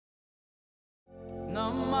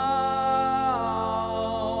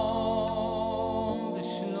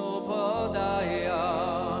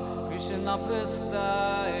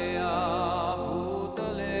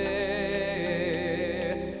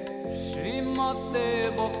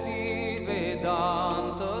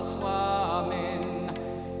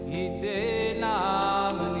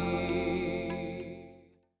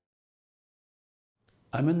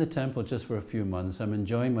I'm in the temple just for a few months. I'm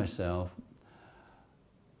enjoying myself.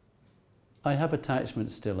 I have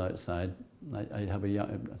attachments still outside. I have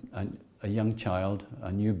a young child,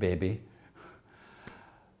 a new baby.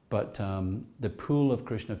 But the pool of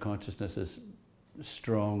Krishna consciousness is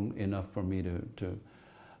strong enough for me to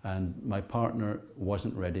and my partner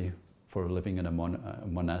wasn't ready for living in a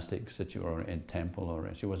monastic situation or in temple, or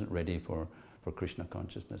she wasn't ready for Krishna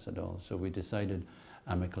consciousness at all. So we decided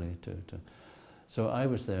amicably to so I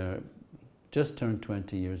was there, just turned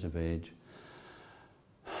 20 years of age,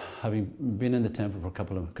 having been in the temple for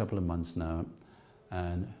a couple of months now,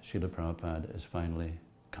 and Srila Prabhupada is finally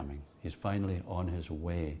coming. He's finally on his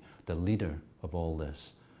way, the leader of all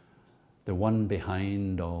this, the one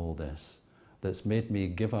behind all this, that's made me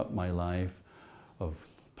give up my life of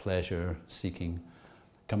pleasure seeking,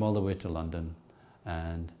 come all the way to London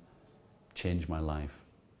and change my life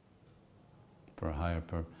for a higher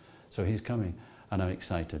purpose. So he's coming, and I'm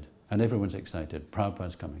excited, and everyone's excited.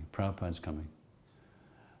 Prabhupada's coming, Prabhupada's coming.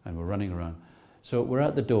 And we're running around. So we're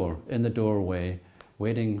at the door, in the doorway,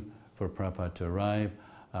 waiting for Prabhupada to arrive.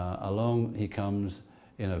 Along he comes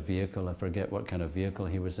in a vehicle, I forget what kind of vehicle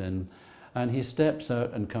he was in, and he steps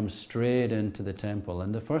out and comes straight into the temple.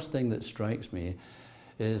 And the first thing that strikes me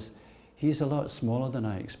is he's a lot smaller than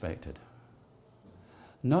I expected.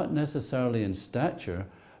 Not necessarily in stature,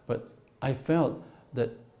 but I felt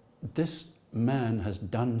that this man has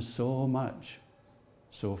done so much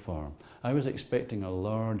so far. I was expecting a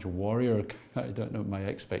large warrior, I don't know my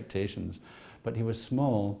expectations, but he was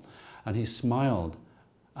small and he smiled,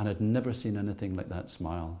 and I'd never seen anything like that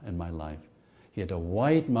smile in my life. He had a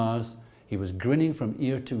wide mouth, he was grinning from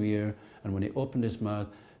ear to ear, and when he opened his mouth,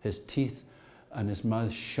 his teeth and his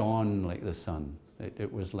mouth shone like the sun.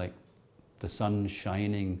 It was like the sun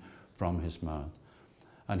shining from his mouth.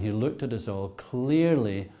 And he looked at us all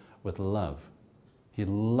clearly with love. He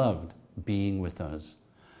loved being with us.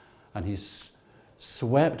 And he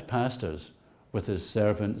swept past us with his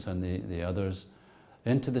servants and the others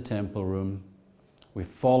into the temple room. We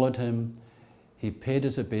followed him. He paid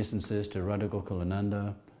his obeisances to Radha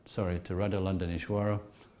Landaneshwara.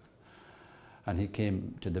 And he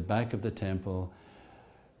came to the back of the temple,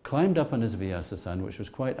 climbed up on his Vyasasan, which was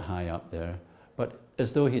quite high up there, but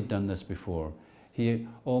as though he'd done this before. He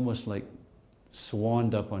almost like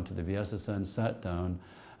swanned up onto the Vyasasan, sat down,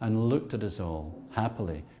 and looked at us all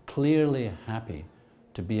happily, clearly happy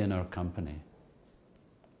to be in our company.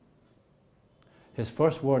 His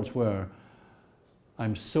first words were,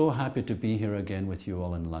 "I'm so happy to be here again with you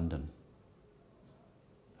all in London."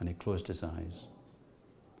 And he closed his eyes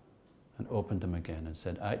and opened them again and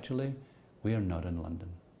said, "Actually, we are not in London.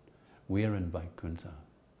 We are in Vaikuntha.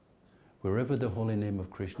 Wherever the holy name of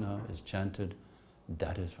Krishna is chanted,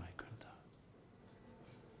 that is Vaikuntha."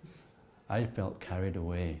 I felt carried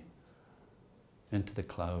away into the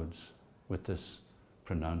clouds with this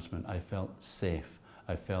pronouncement. I felt safe.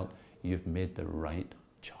 I felt you've made the right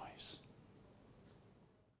choice.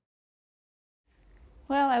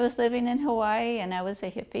 Well, I was living in Hawaii and I was a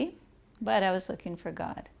hippie, but I was looking for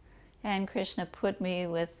God. And Krishna put me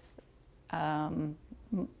with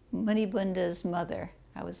Munibunda's mother.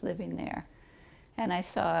 I was living there. And I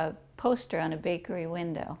saw a poster on a bakery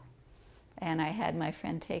window. And I had my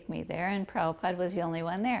friend take me there, and Prabhupada was the only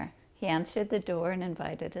one there. He answered the door and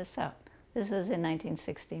invited us up. This was in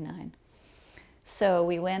 1969. So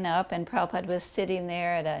we went up, and Prabhupada was sitting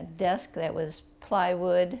there at a desk that was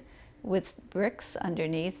plywood with bricks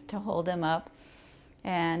underneath to hold him up.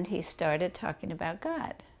 And he started talking about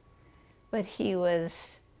God. But he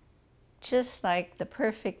was just like the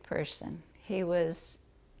perfect person. He was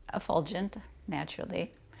effulgent,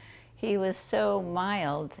 naturally. He was so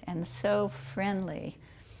mild and so friendly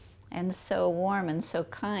and so warm and so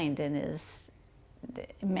kind in his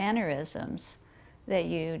mannerisms that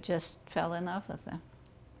you just fell in love with him.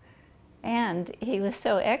 And he was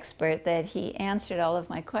so expert that he answered all of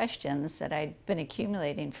my questions that I'd been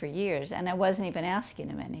accumulating for years, and I wasn't even asking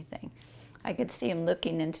him anything. I could see him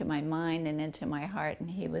looking into my mind and into my heart, and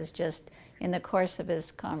he was just, in the course of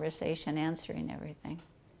his conversation, answering everything.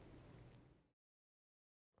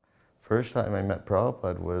 First time I met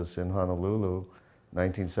Prabhupada was in Honolulu,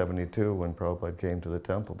 1972, when Prabhupada came to the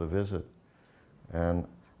temple to visit. And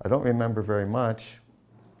I don't remember very much.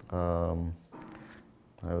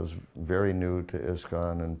 I was very new to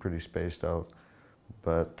ISKCON and pretty spaced out,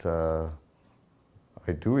 but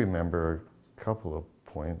I do remember a couple of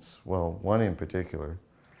points, well, one in particular,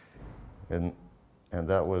 and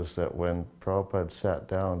that was that when Prabhupada sat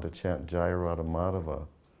down to chant Jaya Radha Madhava,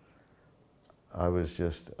 I was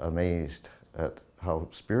just amazed at how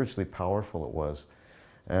spiritually powerful it was.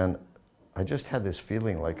 And I just had this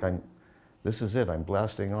feeling like this is it, I'm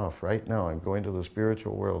blasting off right now, I'm going to the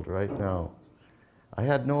spiritual world right now.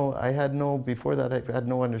 Before that, I had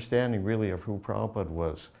no understanding really of who Prabhupada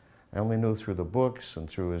was. I only knew through the books and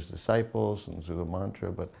through his disciples and through the mantra,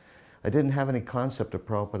 but I didn't have any concept of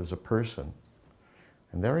Prabhupada as a person.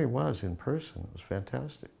 And there he was in person. It was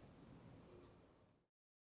fantastic.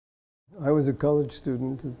 I was a college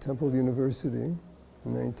student at Temple University.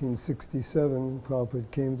 In 1967, Prabhupada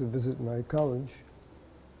came to visit my college.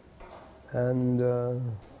 And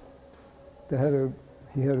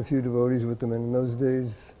he had a few devotees with him, and in those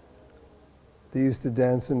days, they used to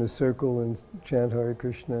dance in a circle and chant Hare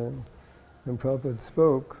Krishna. And Prabhupada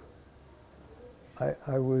spoke.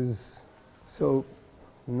 I was so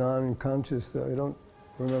non-conscious that I don't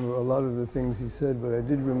remember a lot of the things he said, but I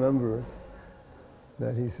did remember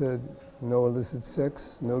that he said, no illicit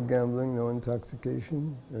sex, no gambling, no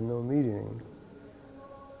intoxication, and no meat eating.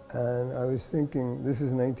 And I was thinking, this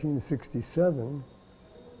is 1967,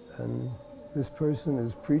 and this person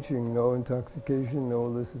is preaching no intoxication, no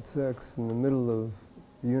illicit sex in the middle of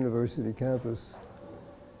the university campus.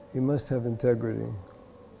 He must have integrity.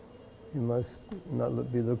 He must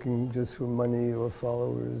not be looking just for money or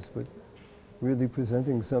followers, but really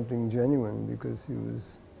presenting something genuine, because he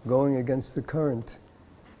was going against the current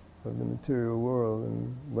of the material world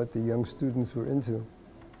and what the young students were into.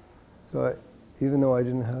 So even though I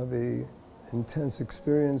didn't have a intense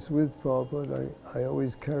experience with Prabhupada, I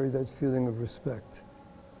always carried that feeling of respect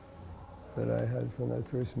that I had from that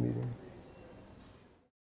first meeting.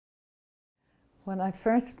 When I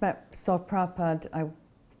first saw Prabhupada, I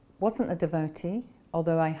wasn't a devotee,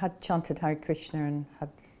 although I had chanted Hare Krishna and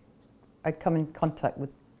I'd come in contact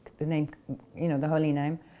with the name, the holy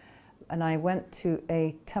name. And I went to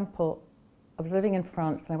a temple. I was living in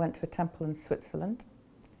France, and I went to a temple in Switzerland,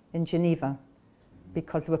 in Geneva,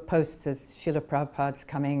 because there were posters, Srila Prabhupada's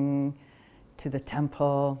coming to the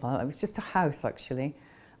temple. Well, it was just a house, actually.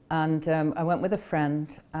 And I went with a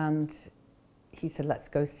friend, and he said, let's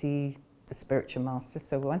go see the spiritual master.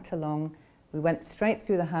 So we went along. We went straight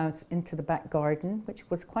through the house into the back garden, which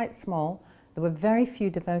was quite small. There were very few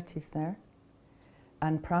devotees there.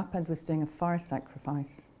 And Prabhupada was doing a fire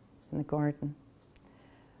sacrifice in the garden.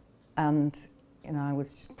 And I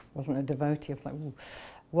wasn't a devotee. I was like, ooh.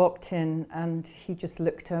 Walked in, and he just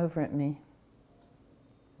looked over at me,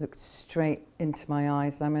 looked straight into my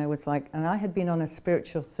eyes. I mean, I was like, and I had been on a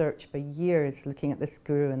spiritual search for years, looking at this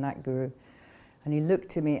guru and that guru. And he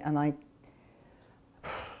looked at me, and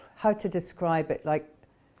how to describe it? Like,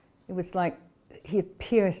 it was like he had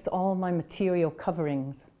pierced all my material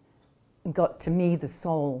coverings and got to me, the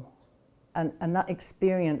soul. And that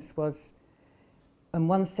experience was, in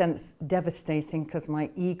one sense, devastating, because my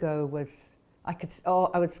ego was, I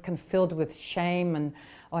was kind of filled with shame, and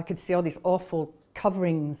I could see all these awful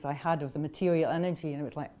coverings I had of the material energy, and it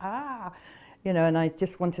was like, and I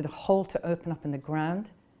just wanted the whole to open up in the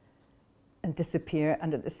ground and disappear.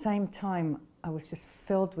 And at the same time, I was just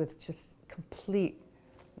filled with just complete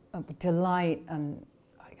delight, and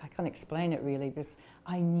I can't explain it really, because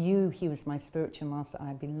I knew he was my spiritual master, and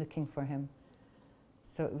I'd been looking for him.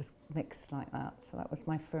 So it was mixed like that. So that was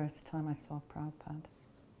my first time I saw Prabhupada.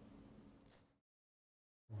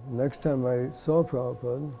 Next time I saw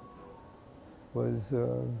Prabhupada was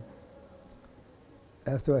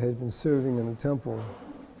after I had been serving in the temple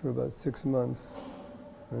for about 6 months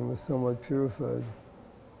and was somewhat purified.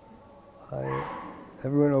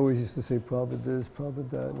 Everyone always used to say, Prabhupada this, Prabhupada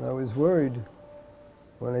that, and I was worried,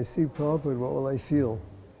 when I see Prabhupada, what will I feel?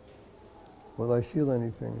 Will I feel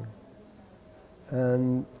anything?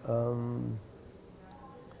 And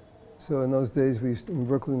so in those days, in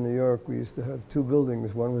Brooklyn, New York, we used to have 2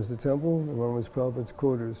 buildings. One was the temple, and one was Prabhupada's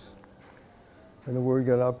quarters. And the word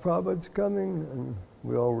got out, Prabhupada's coming, and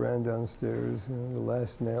we all ran downstairs. The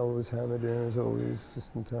last nail was hammered in, as always,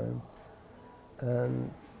 just in time.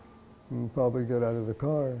 And Prabhupada got out of the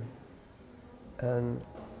car, and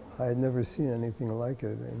I had never seen anything like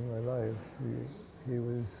it in my life. He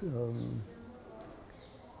was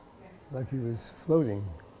like he was floating.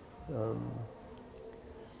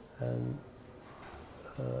 And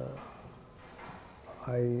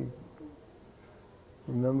I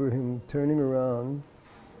remember him turning around,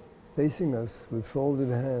 facing us with folded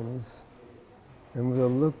hands, and with a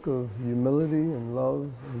look of humility and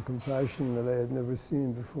love and compassion that I had never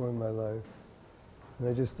seen before in my life. And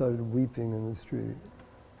I just started weeping in the street.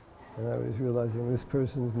 And I was realizing this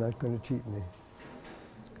person is not going to cheat me.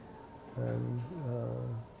 And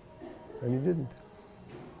he didn't.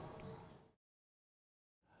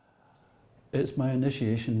 It's my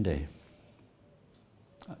initiation day.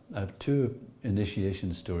 I have two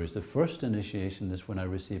initiation stories. The first initiation is when I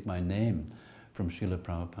received my name from Srila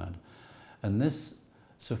Prabhupada. And this,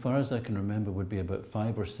 so far as I can remember, would be about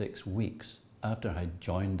 5 or 6 weeks after I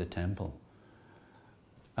joined the temple.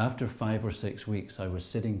 After 5 or 6 weeks, I was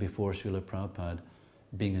sitting before Srila Prabhupada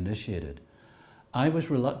being initiated. I was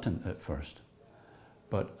reluctant at first,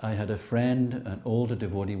 but I had a friend, an older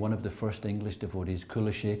devotee, one of the first English devotees,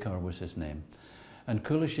 Kulashekar was his name. And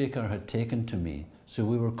Kulashekar had taken to me, so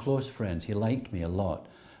we were close friends. He liked me a lot,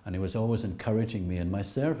 and he was always encouraging me in my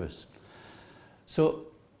service. So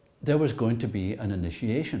there was going to be an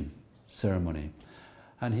initiation ceremony.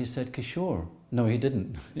 And he said, Kishor. No, he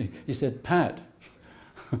didn't. He said, Pat.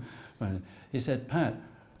 He said, Pat,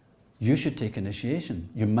 you should take initiation.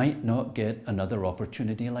 You might not get another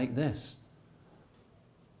opportunity like this.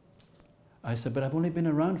 I said, but I've only been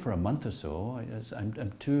around for a month or so.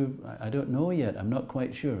 I don't know yet. I'm not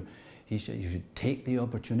quite sure. He said, you should take the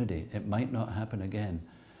opportunity. It might not happen again.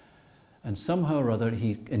 And somehow or other,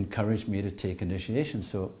 he encouraged me to take initiation.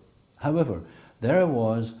 So, however, there I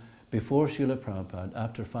was before Srila Prabhupada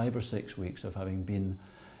after 5 or 6 weeks of having been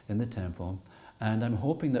in the temple. And I'm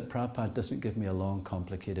hoping that Prabhupada doesn't give me a long,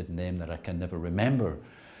 complicated name that I can never remember,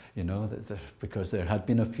 you know, because there had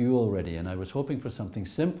been a few already, and I was hoping for something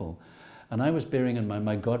simple. And I was bearing in mind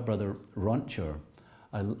my godbrother, Ronchor.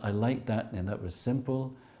 I liked that name. That was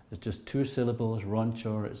simple. It's just 2 syllables,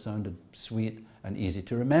 Ronchor. It sounded sweet and easy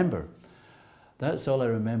to remember. That's all I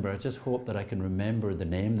remember. I just hope that I can remember the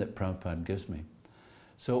name that Prabhupada gives me.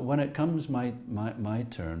 So when it comes my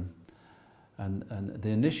turn, and the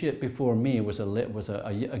initiate before me was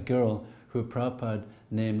a girl who Prabhupada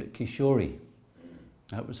named Kishori.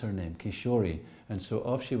 That was her name, Kishori. And so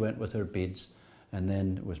off she went with her beads, and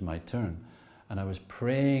then it was my turn. And I was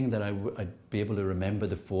praying that I'd be able to remember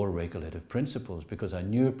the 4 regulative principles, because I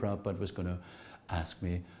knew Prabhupada was going to ask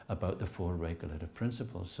me about the 4 regulative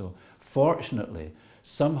principles. So fortunately,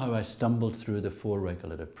 somehow I stumbled through the 4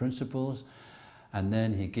 regulative principles, and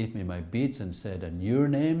then he gave me my beads and said, and your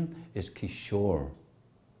name is Kishor.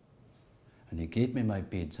 And he gave me my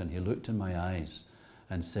beads and he looked in my eyes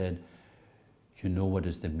and said, you know what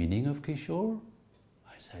is the meaning of Kishor?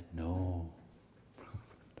 I said, no.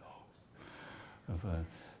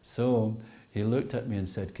 So he looked at me and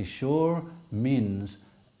said, Kishor means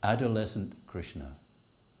adolescent Krishna.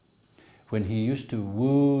 When he used to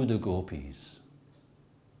woo the gopis,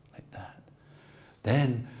 like that.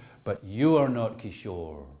 Then, but you are not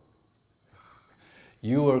Kishor.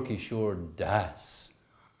 You are Kishor Das.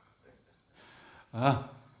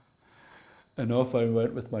 And off I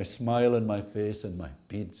went with my smile on my face and my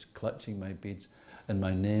beads, clutching my beads, and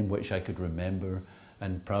my name, which I could remember.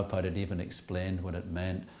 And Prabhupada had even explained what it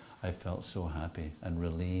meant. I felt so happy and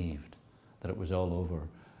relieved that it was all over.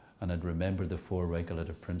 And I'd remembered the 4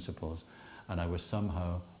 regulative principles. And I was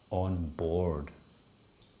somehow on board,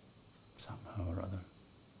 somehow or other.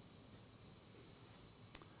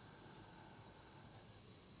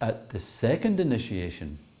 At the second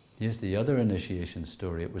initiation, here's the other initiation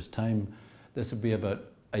story. It was time, this would be about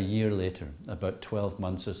a year later, about 12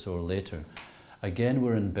 months or so later. Again,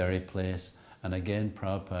 we're in Berry Place, and again,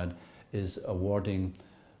 Prabhupada is awarding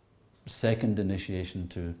second initiation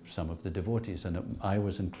to some of the devotees, and I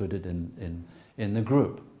was included in the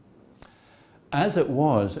group. As it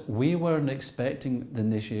was, we weren't expecting the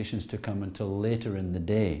initiations to come until later in the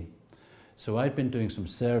day. So I'd been doing some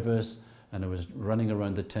service, and I was running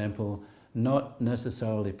around the temple, not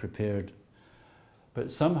necessarily prepared, but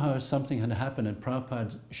somehow something had happened and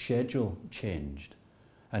Prabhupada's schedule changed,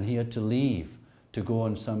 and he had to leave to go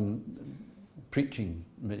on some preaching,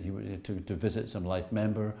 to visit some life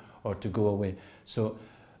member or to go away. So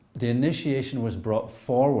the initiation was brought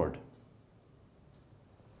forward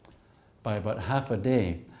by about half a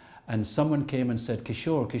day, and someone came and said,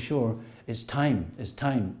 Kishor, Kishor, it's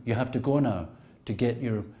time, you have to go now to get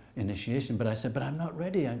your initiation. But I said, but I'm not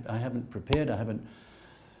ready, I haven't prepared, I haven't,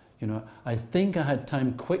 you know, I think I had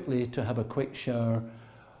time quickly to have a quick shower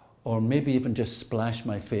or maybe even just splash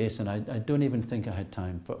my face, and I don't even think I had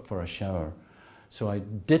time for a shower. So I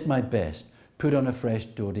did my best, put on a fresh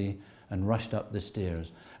dhoti and rushed up the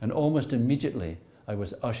stairs, and almost immediately I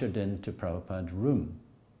was ushered into Prabhupada's room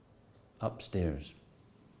upstairs.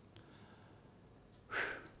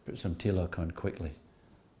 Put some tilak on quickly.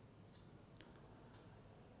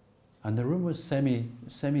 And the room was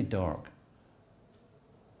semi-dark.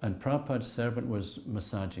 And Prabhupada's servant was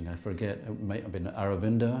massaging, I forget, it might have been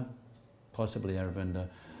Aravinda, possibly Aravinda.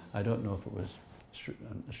 I don't know if it was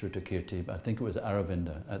Shrutakirti, but I think it was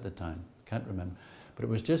Aravinda at the time, can't remember. But it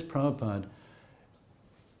was just Prabhupada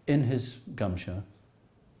in his gamsha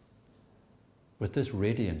with this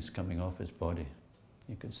radiance coming off his body.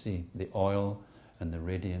 You could see the oil and the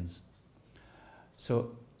radiance.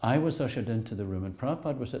 So I was ushered into the room and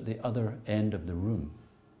Prabhupada was at the other end of the room,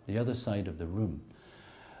 the other side of the room.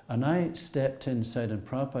 And I stepped inside and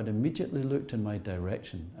Prabhupada immediately looked in my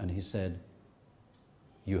direction and he said,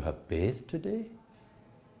 "You have bathed today?"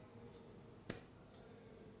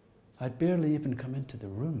 I'd barely even come into the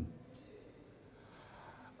room.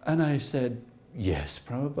 And I said, "Yes,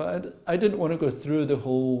 Prabhupada." I didn't want to go through the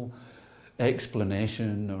whole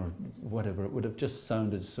explanation or whatever. It would have just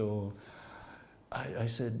sounded so... I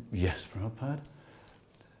said, "Yes, Prabhupada."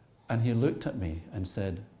 And he looked at me and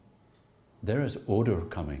said, "There is odor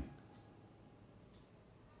coming."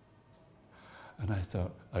 And I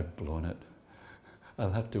thought, I've blown it.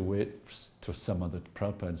 I'll have to wait till some other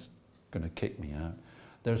Prabhupada's going to kick me out.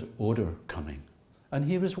 There's odor coming. And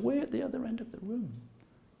he was way at the other end of the room.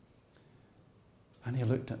 And he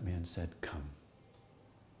looked at me and said, "Come."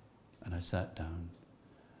 And I sat down.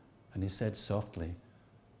 And he said softly,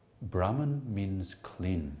 "Brahman means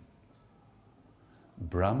clean.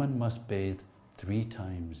 Brahman must bathe 3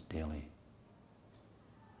 times daily."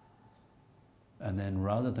 And then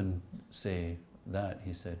rather than say that,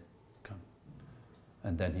 he said, "Come."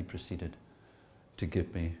 And then he proceeded to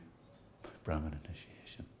give me Brahman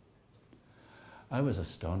initiation. I was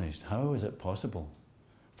astonished. How is it possible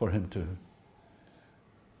for him to,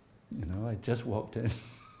 I just walked in.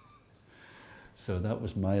 So that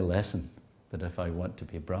was my lesson, that if I want to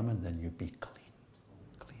be Brahman, then you be clean.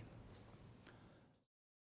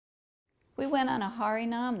 We went on a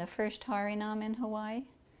Harinam, the first Harinam in Hawaii,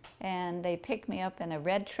 and they picked me up in a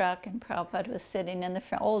red truck, and Prabhupada was sitting in the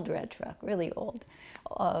front, old red truck, really old,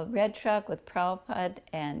 red truck with Prabhupada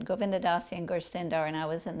and Govinda Dasi and Gorsindar, and I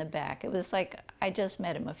was in the back. It was like I just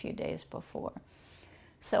met him a few days before.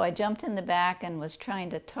 So I jumped in the back and was trying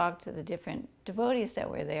to talk to the different devotees that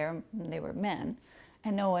were there. They were men,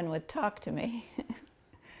 and no one would talk to me.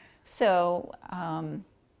 So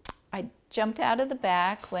I jumped out of the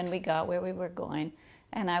back when we got where we were going,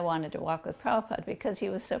 and I wanted to walk with Prabhupada because he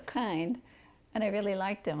was so kind, and I really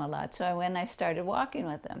liked him a lot. So I went and I started walking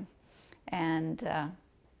with him. And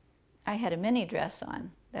I had a mini dress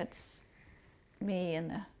on. That's me in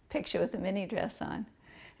the picture with the mini dress on.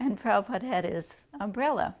 And Prabhupada had his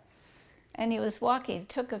umbrella. And he was walking, he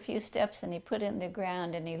took a few steps and he put it in the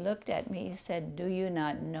ground and he looked at me, he said, "Do you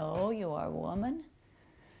not know you are a woman?"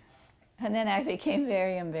 And then I became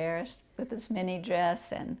very embarrassed with this mini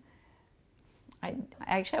dress, and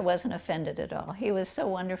I wasn't offended at all. He was so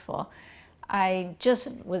wonderful. I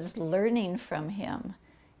just was learning from him.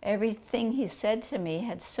 Everything he said to me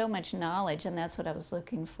had so much knowledge, and that's what I was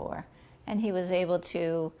looking for. And he was able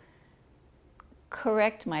to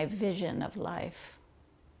correct my vision of life,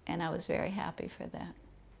 and I was very happy for that.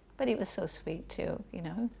 But he was so sweet too,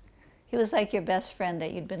 He was like your best friend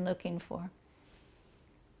that you'd been looking for.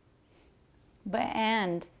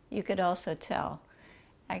 And you could also tell,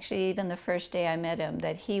 actually even the first day I met him,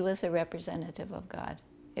 that he was a representative of God.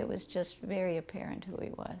 It was just very apparent who he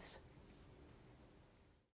was.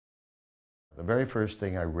 The very first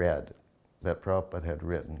thing I read that Prabhupada had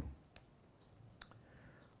written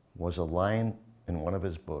was a line in one of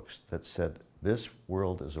his books that said, "This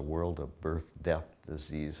world is a world of birth, death,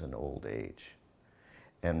 disease, and old age."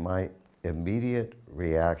 And my immediate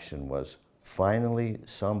reaction was, finally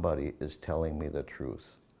somebody is telling me the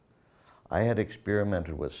truth. I had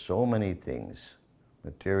experimented with so many things,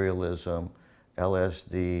 materialism,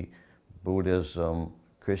 LSD, Buddhism,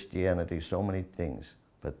 Christianity, so many things,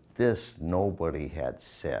 but this nobody had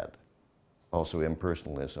said. Also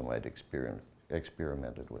impersonalism I'd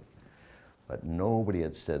experimented with. But nobody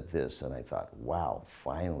had said this, and I thought, wow,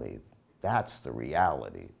 finally, that's the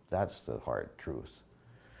reality. That's the hard truth.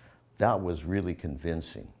 That was really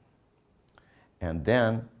convincing. And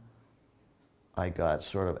then I got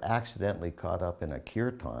sort of accidentally caught up in a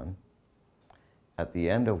kirtan, at the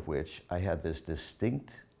end of which I had this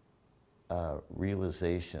distinct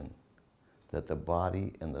realization that the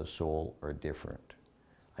body and the soul are different.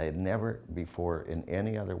 I had never before in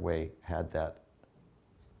any other way had that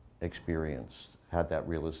experience, had that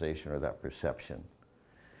realization or that perception.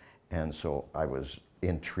 And so I was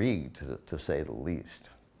intrigued, to say the least.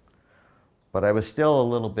 But I was still a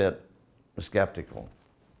little bit skeptical.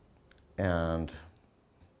 And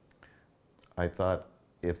I thought,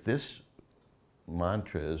 if this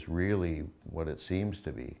mantra is really what it seems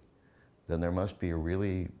to be, then there must be a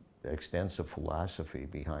really extensive philosophy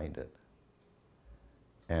behind it.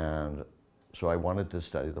 And so I wanted to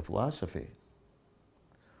study the philosophy.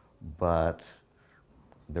 But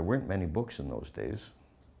there weren't many books in those days.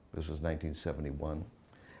 This was 1971.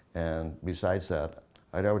 And besides that,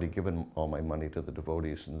 I'd already given all my money to the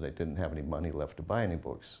devotees and they didn't have any money left to buy any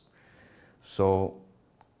books. So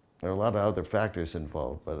there are a lot of other factors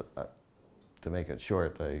involved, but to make it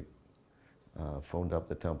short, I phoned up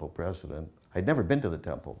the temple president. I'd never been to the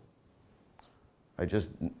temple. I just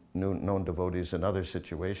known devotees in other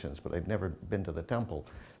situations, but I'd never been to the temple.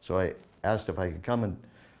 So I asked if I could come and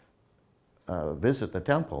visit the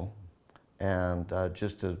temple and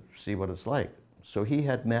just to see what it's like. So he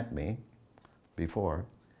had met me before,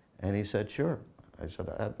 and he said, sure. I said,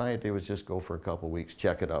 my idea was just go for a couple weeks,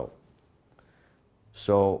 check it out.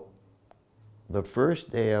 So the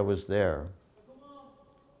first day I was there,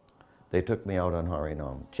 they took me out on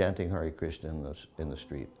Harinam, chanting Hare Krishna in the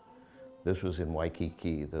street. This was in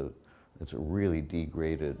Waikiki. It's a really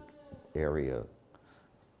degraded area,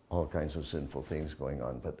 all kinds of sinful things going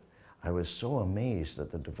on. But I was so amazed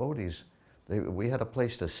that the devotees, we had a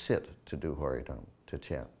place to sit to do Harinam, to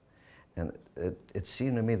chant. And it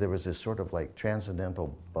seemed to me there was this sort of like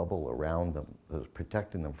transcendental bubble around them that was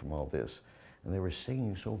protecting them from all this. And they were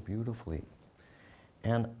singing so beautifully.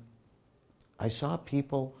 And I saw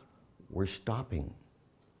people were stopping.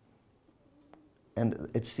 And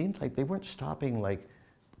it seemed like they weren't stopping like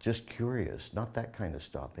just curious, not that kind of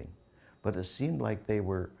stopping. But it seemed like they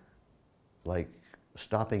were like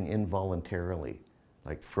stopping involuntarily,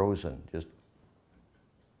 like frozen, just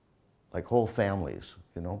like whole families,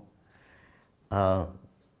 you know.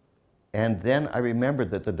 And then I remembered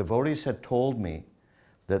that the devotees had told me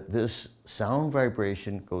that this sound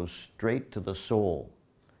vibration goes straight to the soul.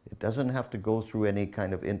 It doesn't have to go through any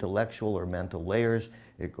kind of intellectual or mental layers.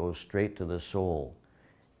 It goes straight to the soul.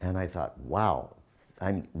 And I thought, wow,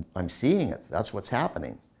 I'm seeing it. That's what's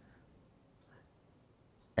happening.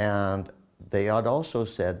 And they had also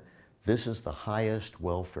said, this is the highest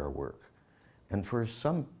welfare work. And for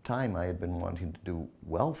some time I had been wanting to do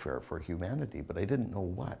welfare for humanity, but I didn't know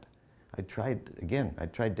what. I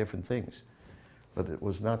tried different things, but it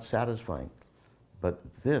was not satisfying. But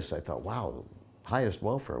this, I thought, wow, highest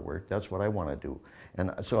welfare work, that's what I want to do.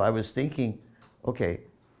 And so I was thinking, okay,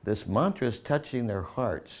 this mantra is touching their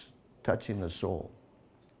hearts, touching the soul.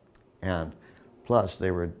 And plus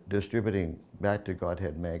they were distributing Back to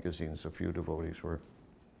Godhead magazines, a few devotees were.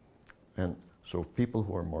 And so people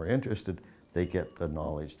who are more interested, they get the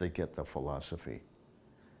knowledge, they get the philosophy.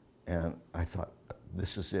 And I thought,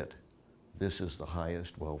 this is it. This is the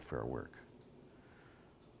highest welfare work.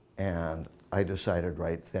 And I decided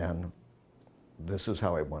right then, this is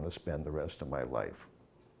how I want to spend the rest of my life.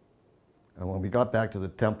 And when we got back to the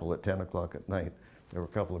temple at 10 o'clock at night, there were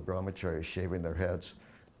a couple of brahmacharis shaving their heads.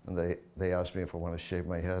 And they asked me if I want to shave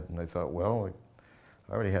my head. And I thought, well,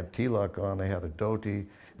 I already had tilak on, I had a dhoti,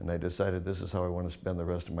 and I decided this is how I want to spend the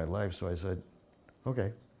rest of my life. So I said,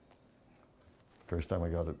 okay. First time I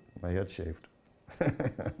got my head shaved.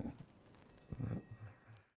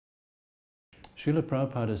 Srila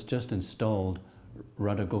Prabhupada has just installed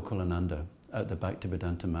Radha Gokulananda at the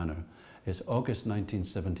Bhaktivedanta Manor. It's August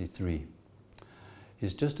 1973.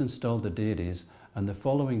 He's just installed the deities, and the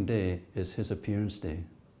following day is his appearance day.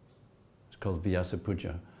 It's called Vyasa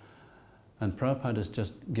Puja. And Prabhupada has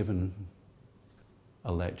just given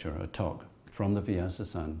a lecture, a talk from the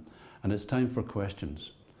Vyasa-san, and it's time for questions.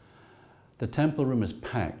 The temple room is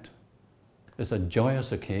packed. It's a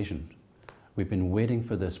joyous occasion. We've been waiting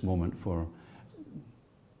for this moment for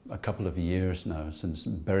a couple of years now, since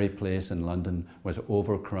Berry Place in London was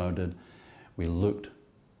overcrowded. We looked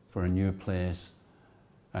for a new place,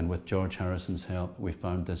 and with George Harrison's help, we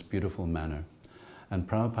found this beautiful manor. And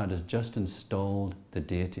Prabhupada has just installed the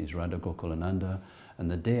deities, Radha Gokulananda, and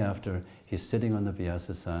the day after, he's sitting on the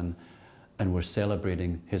Vyasa-san, and we're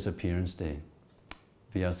celebrating his appearance day,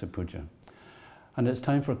 Vyasa Puja. And it's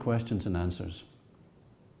time for questions and answers.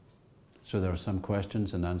 So there are some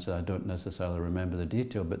questions and answers. I don't necessarily remember the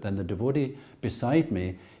detail, but then the devotee beside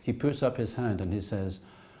me, he puts up his hand and he says,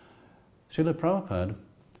 Srila Prabhupada,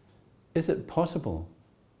 is it possible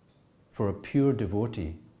for a pure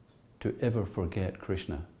devotee to ever forget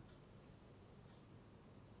Krishna?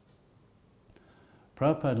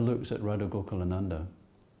 Prabhupada looks at Radha Gokulananda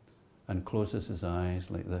and closes his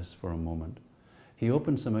eyes like this for a moment. He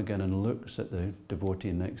opens them again and looks at the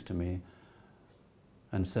devotee next to me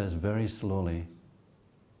and says very slowly,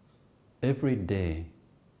 every day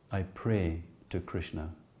I pray to Krishna,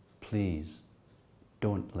 please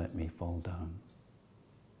don't let me fall down.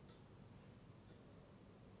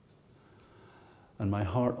 And my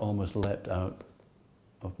heart almost leapt out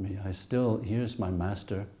of me. Here's my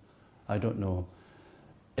master. I don't know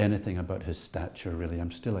anything about his stature really.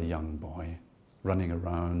 I'm still a young boy, running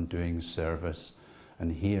around doing service.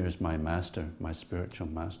 And here's my master, my spiritual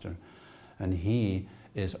master. And he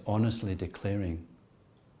is honestly declaring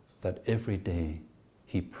that every day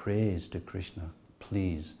he prays to Krishna,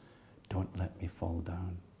 please don't let me fall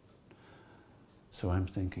down. So I'm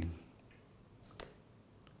thinking,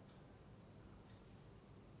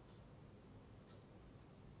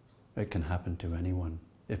 it can happen to anyone.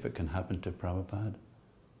 If it can happen to Prabhupada,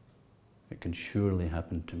 it can surely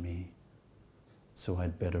happen to me. So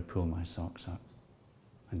I'd better pull my socks up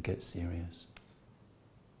and get serious.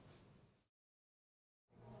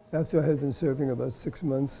 After I had been serving about 6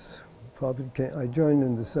 months, Prabhupada came. I joined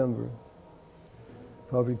in December.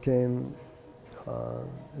 Prabhupada came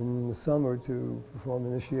in the summer to perform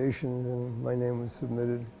initiation, and my name was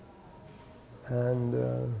submitted. And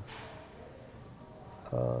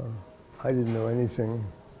I didn't know anything.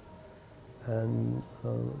 And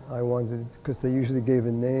I wanted, because they usually gave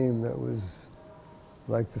a name that was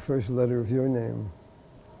like the first letter of your name.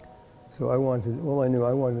 So I wanted, all I knew,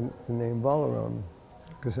 I wanted the name Balaram,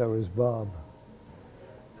 because I was Bob.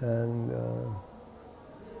 And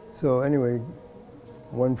so anyway,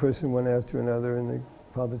 one person went after another, and the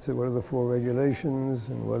Prabhupada said, what are the 4 regulations,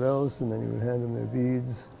 and what else? And then he would hand them their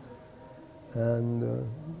beads. And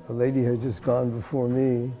a lady had just gone before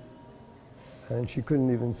me, and she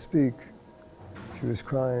couldn't even speak. She was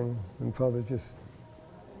crying, and Prabhupada just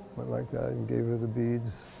went like that and gave her the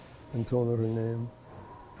beads and told her her name.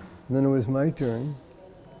 And then it was my turn,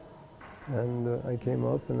 and I came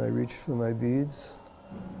up and I reached for my beads,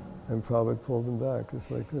 and Prabhupada pulled them back,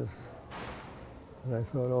 just like this. And I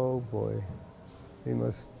thought, oh boy, he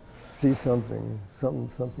must see something.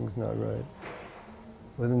 Something's not right.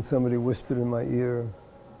 But then somebody whispered in my ear,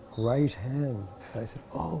 right hand. I said,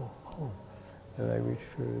 oh. And I reached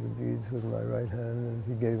for the beads with my right hand, and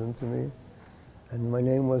he gave them to me. And my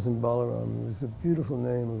name wasn't Balaram. It was a beautiful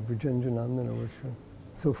name of Brajendranandana, which I'm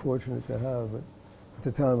so fortunate to have. But at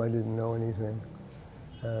the time, I didn't know anything.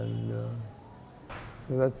 And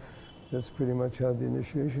so that's pretty much how the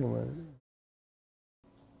initiation went.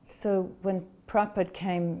 So when Prabhupada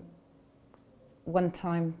came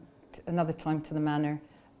another time to the manor,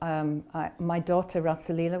 my daughter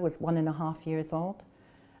Rasalila was 1.5 years old,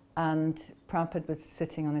 and Prabhupada was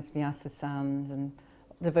sitting on his Vyasa sand, and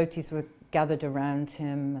devotees were gathered around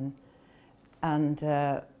him, and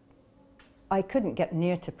I couldn't get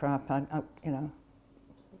near to Prabhupada,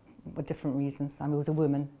 for different reasons. I was a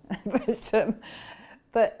woman, so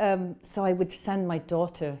I would send my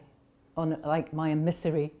daughter on like my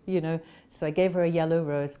emissary, So I gave her a yellow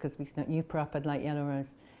rose because we knew Prabhupada liked yellow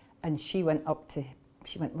rose, and she went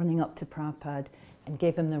running up to Prabhupada and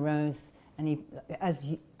gave him the rose, and he,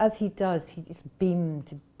 as he does, he just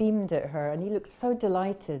beamed at her, and he looked so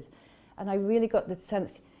delighted, and I really got the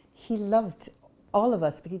sense he loved all of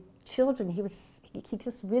us, but children, he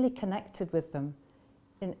just really connected with them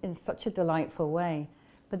in such a delightful way.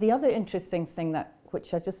 But the other interesting thing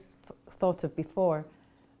which I just thought of before,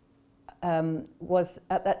 was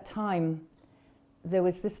at that time there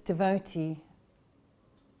was this devotee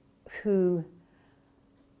who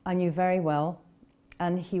I knew very well,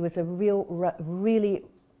 and he was a really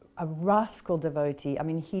a rascal devotee. I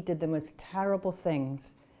mean, he did the most terrible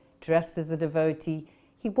things, dressed as a devotee.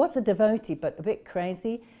 He was a devotee, but a bit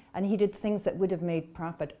crazy, and he did things that would have made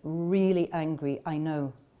Prabhupada really angry, I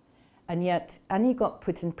know. And he got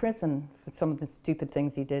put in prison for some of the stupid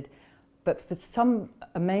things he did. But for some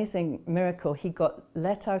amazing miracle, he got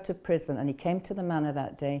let out of prison, and he came to the manor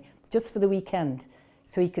that day, just for the weekend,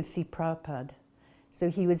 so he could see Prabhupada. So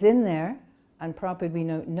he was in there, and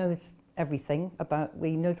Prabhupada, knows everything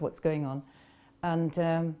he knows what's going on.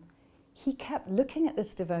 And he kept looking at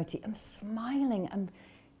this devotee and smiling and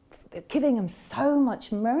giving him so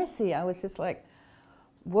much mercy. I was just like,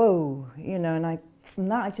 whoa, and from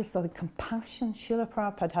that I just saw the compassion Srila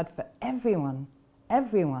Prabhupada had for everyone.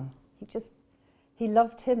 He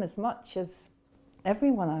loved him as much as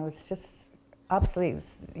everyone. I was just absolutely,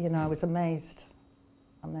 I was amazed.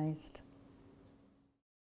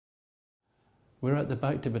 We're at the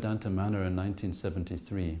Bhaktivedanta Manor in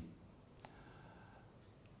 1973.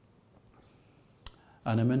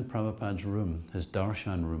 And I'm in Prabhupada's room, his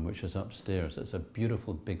darshan room, which is upstairs. It's a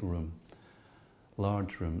beautiful big room,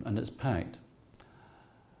 large room, and it's packed.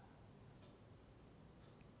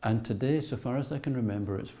 And today, so far as I can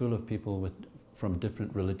remember, it's full of people from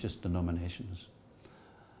different religious denominations.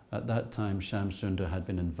 At that time, Shamsundar had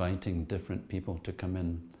been inviting different people to come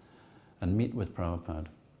in and meet with Prabhupada.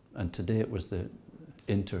 And today it was the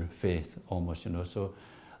interfaith almost, you know. So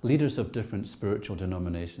leaders of different spiritual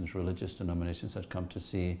denominations, religious denominations had come to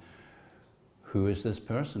see who is this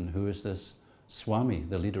person, who is this Swami,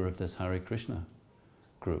 the leader of this Hare Krishna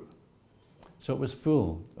group. So it was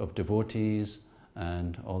full of devotees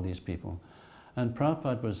and all these people. And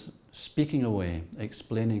Prabhupada was speaking away,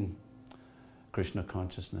 explaining Krishna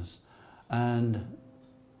consciousness. And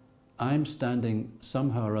I'm standing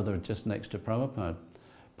somehow or other just next to Prabhupada,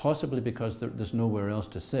 possibly because there's nowhere else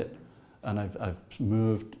to sit. And I've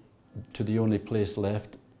moved to the only place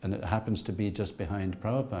left, and it happens to be just behind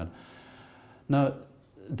Prabhupada. Now,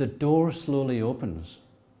 the door slowly opens,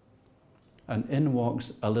 and in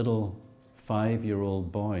walks a little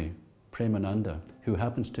 5-year-old boy, Premananda, who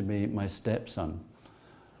happens to be my stepson.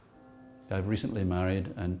 I've recently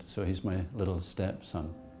married, and so he's my little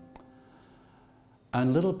stepson.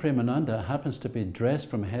 And little Premananda happens to be dressed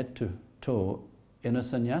from head to toe in a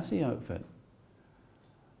sannyasi outfit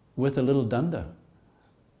with a little danda.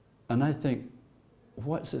 And I think,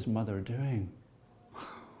 what's his mother doing?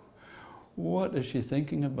 What is she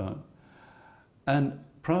thinking about? And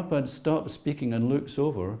Prabhupada stops speaking and looks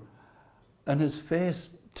over, and his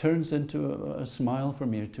face turns into a smile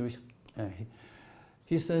from ear to ear.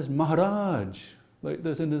 He says, Maharaj, like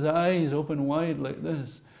this, and his eyes open wide like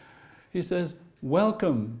this. He says,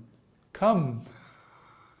 welcome, come.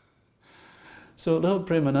 So little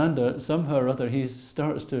Premananda, somehow or other, he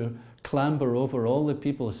starts to clamber over all the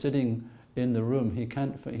people sitting in the room.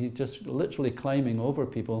 He's just literally climbing over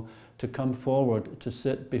people to come forward to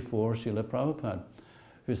sit before Srila Prabhupada,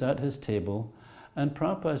 who's at his table, and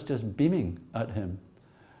Prabhupada's just beaming at him,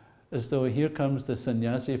 as though here comes the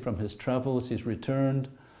sannyasi from his travels, he's returned.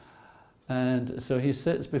 And so he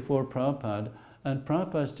sits before Prabhupada, and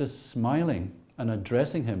Prabhupada's just smiling and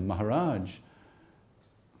addressing him, Maharaj.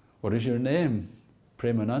 What is your name?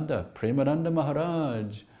 Premananda. Premananda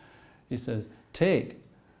Maharaj. He says, take.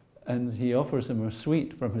 And he offers him a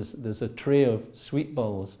sweet from there's a tray of sweet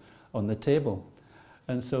balls on the table.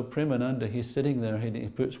 And so Premananda, he's sitting there, he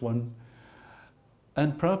puts one,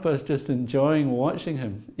 and Prabhupada's just enjoying watching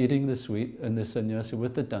him eating the sweet and the sannyasi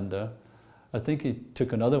with the danda. I think he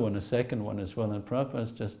took another one, a second one as well, and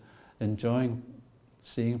Prabhupada's just enjoying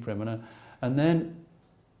seeing Premananda. And then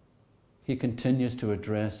he continues to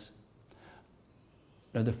address.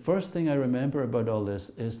 Now the first thing I remember about all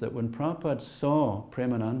this is that when Prabhupada saw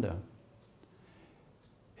Premananda,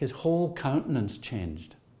 his whole countenance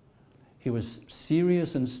changed. He was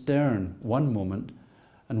serious and stern one moment,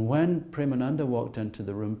 and when Premananda walked into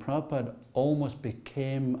the room, Prabhupada almost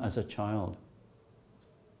became as a child,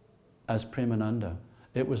 as Premananda.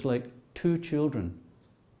 It was like two children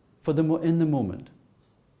in the moment.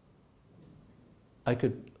 I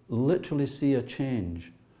could literally see a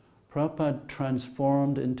change. Prabhupada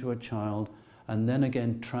transformed into a child and then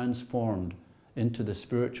again transformed into the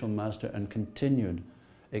spiritual master and continued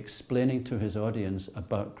explaining to his audience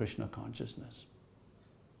about Krishna consciousness.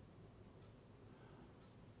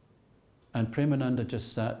 And Premananda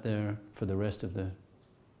just sat there for the rest of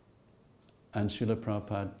and Srila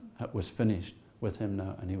Prabhupada was finished with him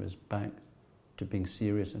now, and he was back to being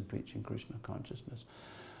serious and preaching Krishna consciousness.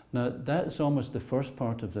 Now that's almost the first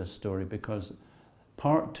part of this story, because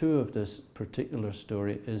part 2 of this particular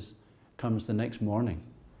story comes the next morning.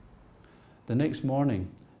 The next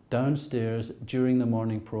morning, downstairs during the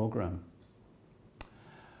morning program.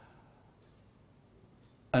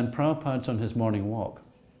 And Prabhupada's on his morning walk.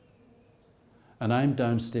 And I'm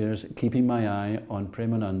downstairs keeping my eye on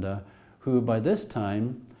Premananda, who by this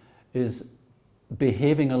time is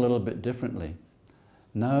behaving a little bit differently.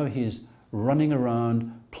 Now he's running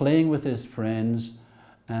around, playing with his friends,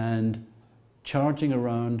 and charging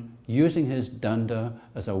around, using his danda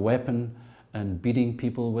as a weapon, and beating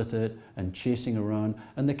people with it, and chasing around,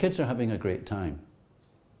 and the kids are having a great time.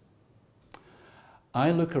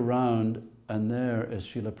 I look around, and there is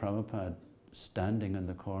Srila Prabhupada standing in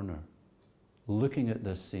the corner, looking at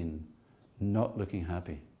this scene, not looking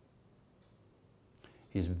happy.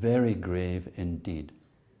 He's very grave indeed,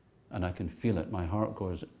 and I can feel it. My heart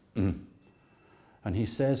goes, And he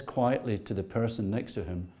says quietly to the person next to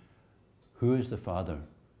him, who is the father?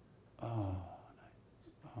 Oh.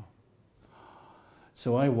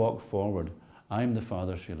 So I walk forward. I'm the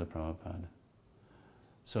father, Srila Prabhupada.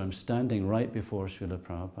 So I'm standing right before Srila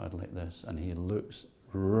Prabhupada like this, and he looks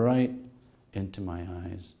right into my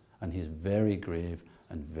eyes, and he's very grave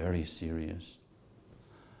and very serious.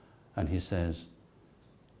 And he says,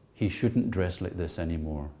 he shouldn't dress like this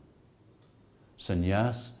anymore.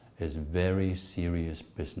 Sannyas is very serious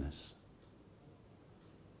business.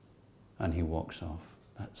 And he walks off,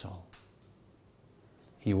 that's all.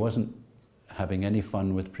 He wasn't having any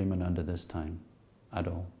fun with Premananda this time, at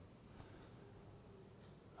all.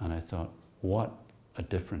 And I thought, what a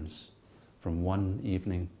difference from one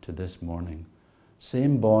evening to this morning.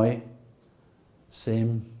 Same boy,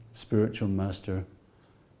 same spiritual master,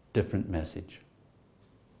 different message.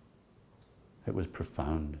 It was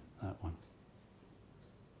profound, that one.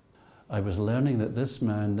 I was learning that this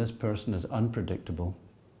man, this person is unpredictable.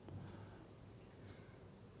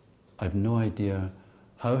 I've no idea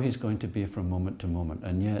how he's going to be from moment to moment,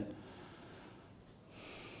 and yet,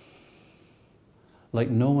 like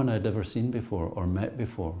no one I'd ever seen before or met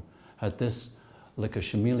before, had this, like a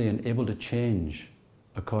chameleon, able to change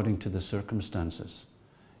according to the circumstances.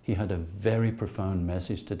 He had a very profound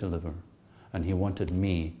message to deliver, and he wanted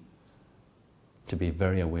me to be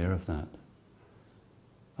very aware of that.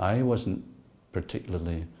 I wasn't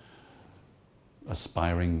particularly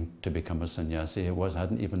aspiring to become a sannyasi. It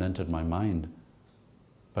hadn't even entered my mind.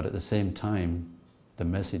 But at the same time, the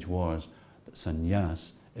message was that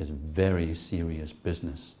sannyas is very serious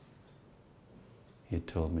business. He had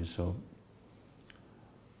told me so.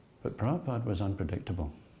 But Prabhupada was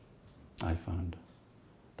unpredictable, I found.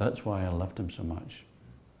 That's why I loved him so much.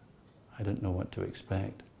 I didn't know what to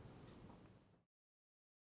expect.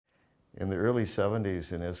 In the early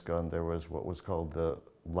 70s in ISKCON, there was what was called the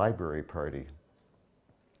library party.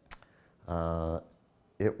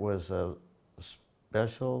 It was a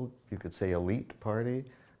special, you could say, elite party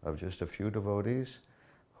of just a few devotees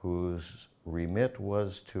whose remit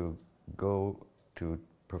was to go to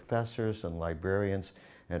professors and librarians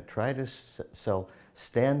and try to sell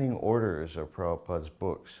standing orders of Prabhupada's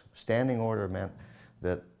books. Standing order meant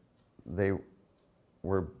that they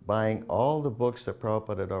were buying all the books that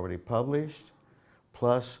Prabhupada had already published,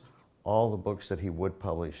 plus all the books that he would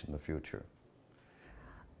publish in the future.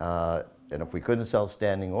 And if we couldn't sell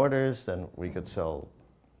standing orders, then we could sell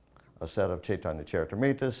a set of Chaitanya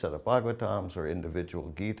Charitamrita, a set of Bhagavatams, or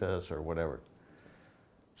individual Gitas, or whatever.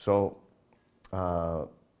 So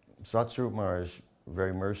Satsvarup Maharaj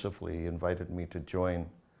very mercifully invited me to join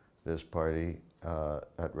this party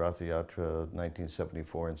at Ratha Yatra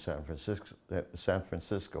 1974 in San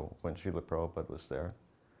Francisco when Srila Prabhupada was there.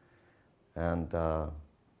 And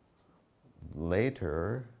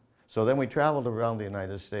later, so then we traveled around the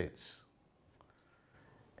United States.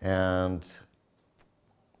 And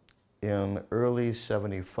in early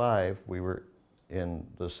 75, we were in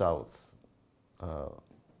the South,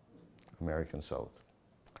 American South.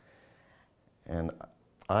 And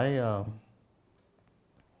I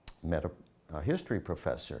met a history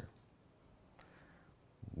professor.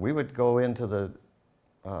 We would go into the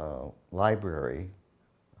library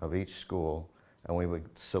of each school, and we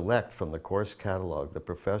would select from the course catalog the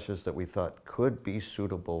professors that we thought could be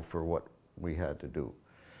suitable for what we had to do.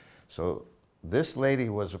 So this lady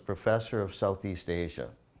was a professor of Southeast Asia.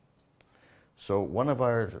 So one of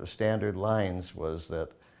our standard lines was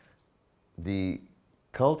that the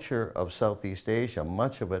culture of Southeast Asia,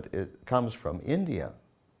 much of it comes from India.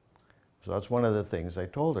 So that's one of the things I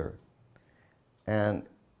told her. And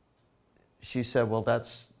she said, well,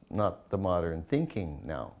 that's not the modern thinking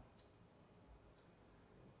now.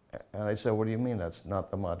 And I said, what do you mean that's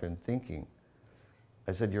not the modern thinking?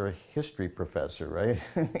 I said, you're a history professor, right?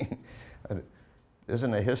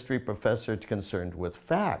 Isn't a history professor concerned with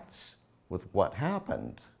facts, with what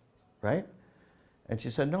happened, right? And she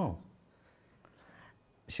said, no.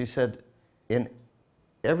 She said, in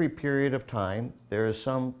every period of time, there is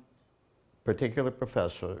some particular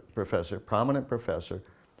professor, prominent professor.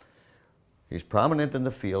 He's prominent in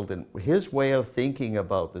the field, and his way of thinking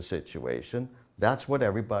about the situation, that's what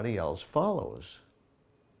everybody else follows.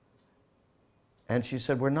 And she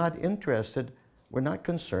said, we're not interested, we're not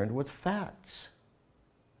concerned with facts.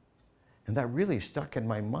 And that really stuck in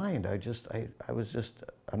my mind. I was just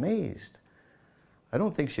amazed. I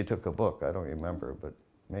don't think she took a book, I don't remember, but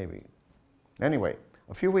maybe. Anyway,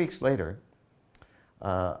 a few weeks later,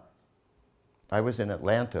 I was in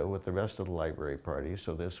Atlanta with the rest of the library party,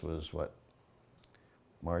 so this was what,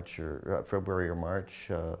 February or March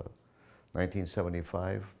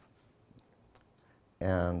 1975,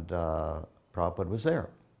 and Prabhupada was there.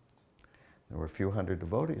 There were a few hundred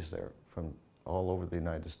devotees there from all over the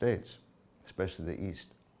United States, especially the East.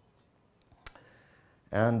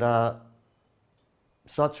 And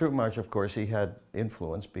Satsvarup Maharaj, of course, he had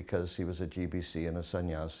influence because he was a GBC and a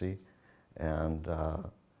sannyasi, and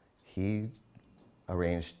he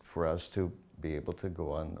arranged for us to be able to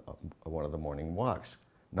go on one of the morning walks.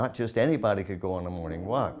 Not just anybody could go on a morning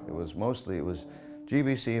walk. It was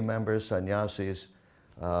GBC members, sannyasis,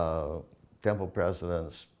 temple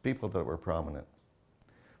presidents, people that were prominent.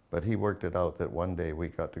 But he worked it out that one day we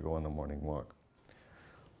got to go on the morning walk.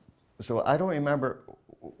 So I don't remember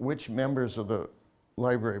which members of the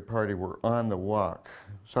library party were on the walk.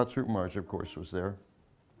 Satsrup Maharaj, of course, was there.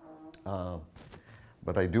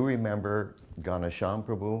 But I do remember Ganesham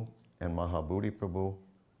Prabhu and Mahadyuti Prabhu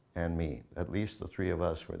and me. At least the three of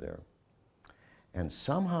us were there. And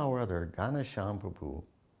somehow or other, Ganesham Prabhu,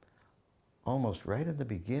 almost right at the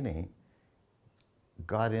beginning,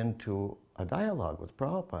 got into a dialogue with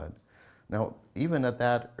Prabhupada. Now, even at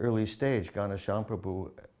that early stage, Ganesham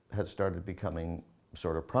Prabhu had started becoming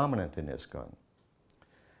sort of prominent in ISKCON.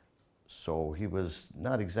 So he was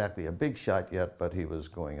not exactly a big shot yet, but he was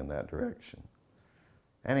going in that direction.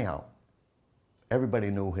 Anyhow, everybody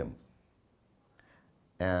knew him.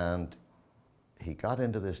 And he got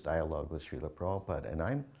into this dialogue with Srila Prabhupada, and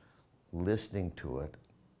I'm listening to it,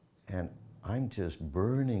 and I'm just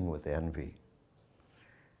burning with envy.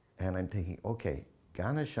 And I'm thinking, okay,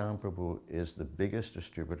 Ganesham Prabhu is the biggest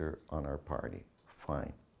distributor on our party.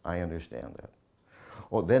 Fine, I understand that.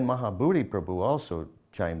 Oh, then Mahadyuti Prabhu also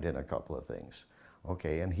chimed in a couple of things.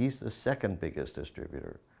 Okay, and he's the second biggest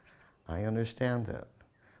distributor. I understand that.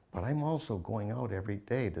 But I'm also going out every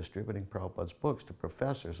day distributing Prabhupada's books to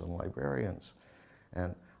professors and librarians.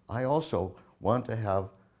 And I also want to have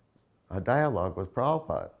a dialogue with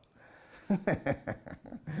Prabhupada.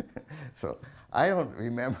 So I don't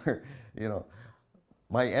remember, you know,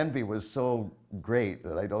 my envy was so great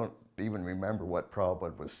that I don't even remember what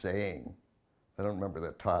Prabhupada was saying. I don't remember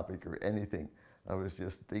the topic or anything. I was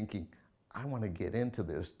just thinking, I want to get into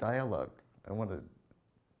this dialogue. I want to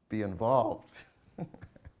be involved.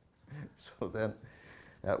 So then,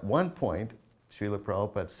 at one point, Srila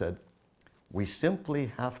Prabhupada said, we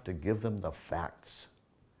simply have to give them the facts.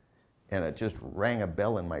 And it just rang a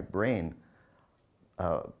bell in my brain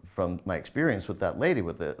from my experience with that lady,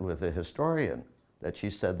 with the historian, that she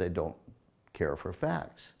said they don't care for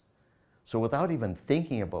facts. So without even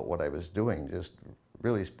thinking about what I was doing, just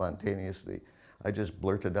really spontaneously, I just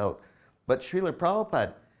blurted out, but Srila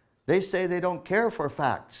Prabhupada, they say they don't care for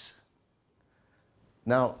facts.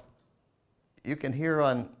 Now, you can hear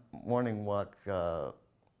on morning walk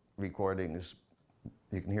recordings,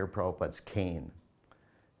 you can hear Prabhupada's cane.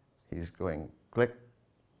 He's going click,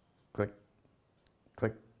 click,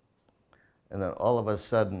 click. And then all of a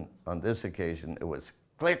sudden, on this occasion, it was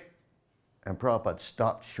click. And Prabhupada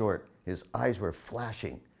stopped short. His eyes were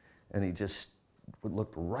flashing. And he just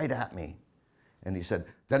looked right at me. And he said,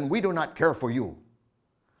 then we do not care for you.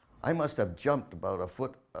 I must have jumped about a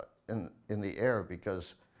foot in the air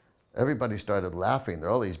because everybody started laughing. There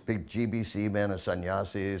are all these big GBC men and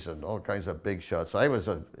sannyasis and all kinds of big shots. I was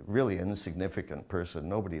a really insignificant person.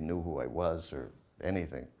 Nobody knew who I was or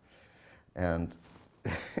anything. And,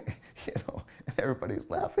 you know, everybody was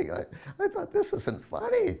laughing. I thought, this isn't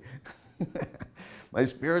funny. My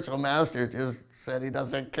spiritual master just said he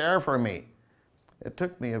doesn't care for me. It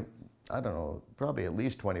took me, I don't know, probably at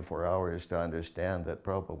least 24 hours to understand that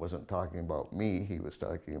Prabhupada wasn't talking about me. He was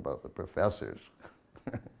talking about the professors.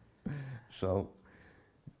 So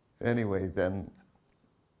anyway, then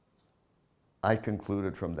I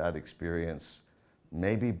concluded from that experience,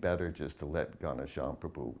 maybe better just to let Ganesham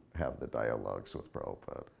Prabhu have the dialogues with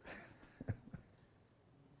Prabhupada.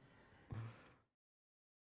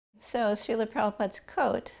 So Srila Prabhupada's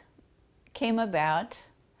coat came about.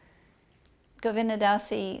 Govinda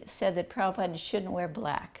Dasi said that Prabhupada shouldn't wear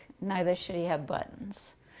black, neither should he have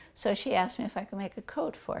buttons. So she asked me if I could make a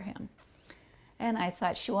coat for him. And I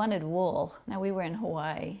thought she wanted wool. Now we were in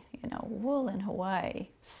Hawaii, you know, wool in Hawaii,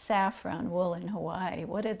 saffron wool in Hawaii.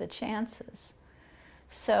 What are the chances?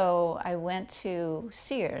 So I went to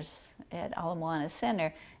Sears at Ala Moana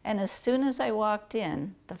Center, and as soon as I walked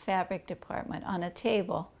in the fabric department, on a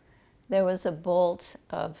table, there was a bolt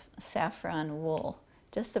of saffron wool,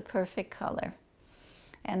 just the perfect color.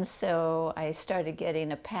 And so I started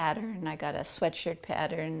getting a pattern. I got a sweatshirt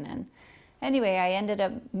pattern, and anyway, I ended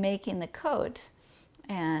up making the coat,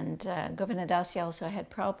 and Govinda Dasi also had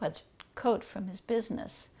Prabhupada's coat from his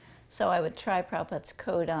business. So I would try Prabhupada's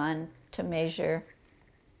coat on to measure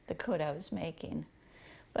the coat I was making.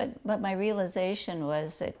 But my realization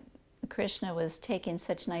was that Krishna was taking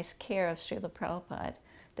such nice care of Srila Prabhupada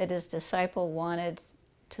that his disciple wanted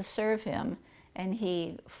to serve him, and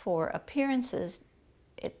he, for appearances,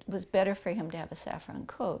 it was better for him to have a saffron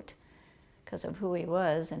coat because of who he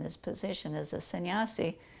was and his position as a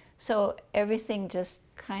sannyasi. So everything just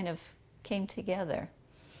kind of came together.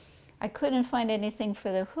 I couldn't find anything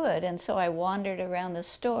for the hood, and so I wandered around the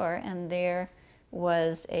store, and there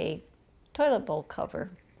was a toilet bowl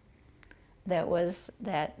cover that was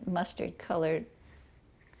that mustard-colored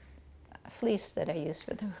fleece that I used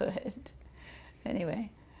for the hood. Anyway,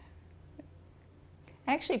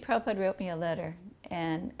 actually Prabhupada wrote me a letter,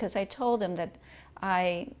 and because I told him that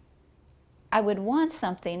I would want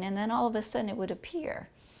something and then all of a sudden it would appear.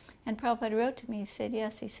 And Prabhupada wrote to me, he said,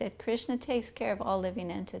 yes, he said, Krishna takes care of all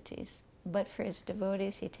living entities, but for his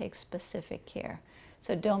devotees he takes specific care.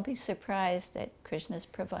 So don't be surprised that Krishna is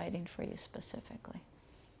providing for you specifically.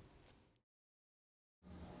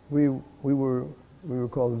 We were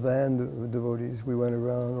called van devotees. We went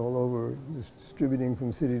around all over, distributing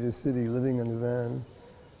from city to city, living in a van,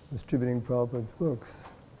 distributing Prabhupada's books.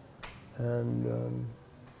 And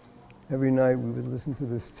every night we would listen to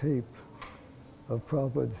this tape of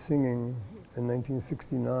Prabhupada singing in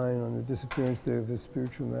 1969 on the disappearance day of his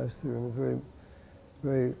spiritual master in a very,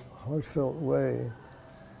 very heartfelt way.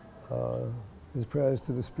 His prayers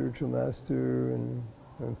to the spiritual master and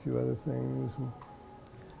a few other things.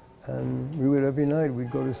 And we would, every night,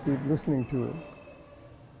 we'd go to sleep listening to it.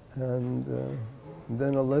 And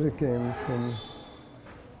then a letter came from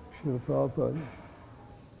Srila Prabhupada,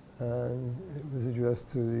 and it was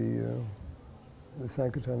addressed to the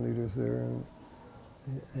Sankirtan leaders there.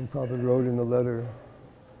 And Prabhupada wrote in the letter,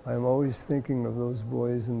 I am always thinking of those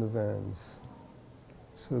boys in the vans.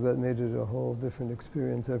 So that made it a whole different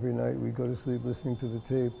experience. Every night we'd go to sleep listening to the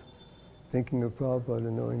tape, thinking of Prabhupada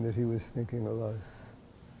and knowing that he was thinking of us.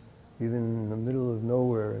 Even in the middle of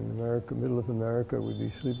nowhere, in America, middle of America, we'd be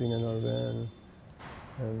sleeping in our van.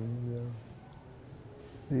 And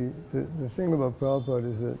the thing about Prabhupada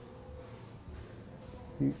is that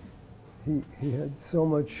he had so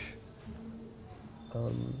much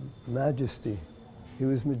majesty. He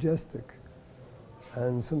was majestic.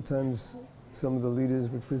 And sometimes some of the leaders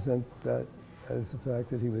would present that as the fact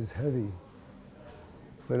that he was heavy.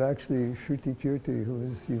 But actually, Shruti Kirti, who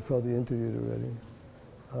you've probably interviewed already,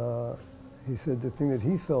 he said the thing that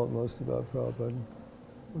he felt most about Prabhupada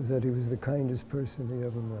was that he was the kindest person he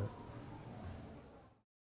ever met.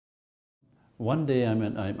 One day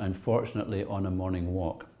I'm fortunately on a morning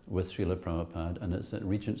walk with Srila Prabhupada, and it's at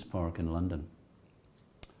Regent's Park in London.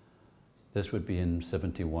 This would be in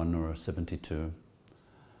 71 or 72.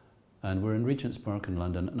 And we're in Regent's Park in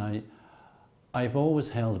London, and I've always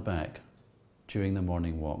held back during the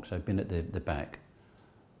morning walks. I've been at the back.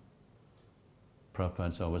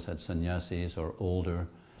 Prabhupada's always had sannyasis or older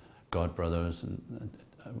godbrothers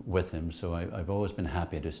with him, so I've always been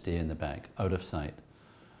happy to stay in the back, out of sight.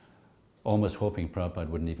 Almost hoping Prabhupada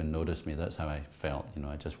wouldn't even notice me. That's how I felt, you know,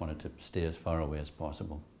 I just wanted to stay as far away as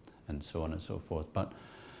possible, and so on and so forth. But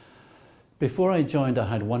before I joined, I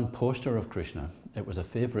had one poster of Krishna. It was a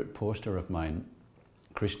favorite poster of mine.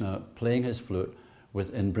 Krishna playing his flute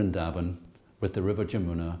in Vrindavan with the river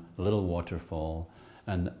Jamuna, a little waterfall,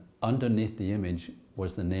 and underneath the image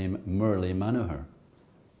was the name Murli Manohar.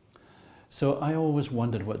 So I always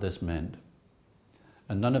wondered what this meant,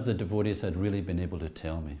 and none of the devotees had really been able to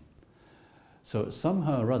tell me. So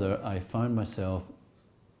somehow or other I found myself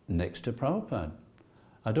next to Prabhupada.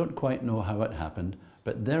 I don't quite know how it happened,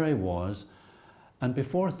 but there I was, and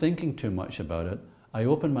before thinking too much about it, I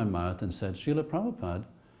opened my mouth and said, Srila Prabhupada,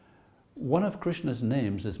 one of Krishna's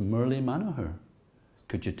names is Murli Manohar.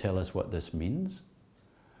 Could you tell us what this means?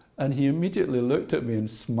 And he immediately looked at me and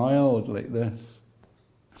smiled like this,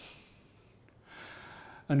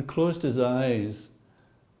 and closed his eyes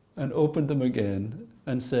and opened them again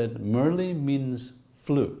and said, Murli means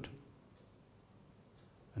flute,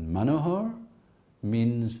 and Manohar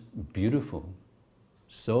means beautiful.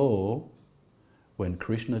 So, when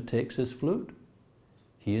Krishna takes his flute,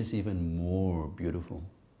 he is even more beautiful.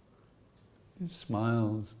 He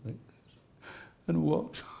smiles like this and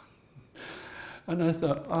walks on. And I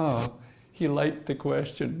thought, he liked the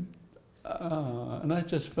question. And I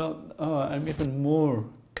just felt, I'm even more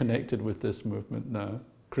connected with this movement now.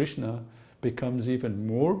 Krishna becomes even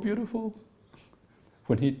more beautiful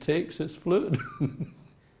when he takes his flute.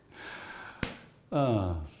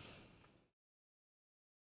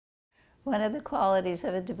 One of the qualities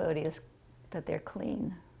of a devotee is that they're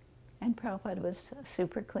clean. And Prabhupada was a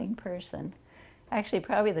super clean person. Actually,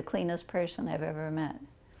 probably the cleanest person I've ever met.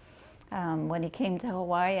 When he came to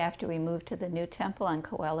Hawaii after we moved to the new temple on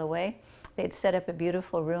Koala Way, they'd set up a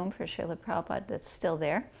beautiful room for Srila Prabhupada that's still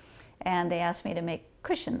there. And they asked me to make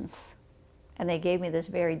cushions. And they gave me this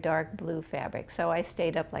very dark blue fabric. So I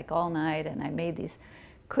stayed up like all night and I made these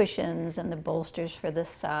cushions and the bolsters for the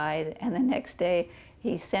side. And the next day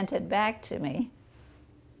he sent it back to me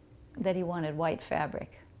that he wanted white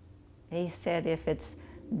fabric. He said if it's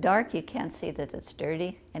dark, you can't see that it's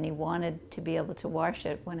dirty, and he wanted to be able to wash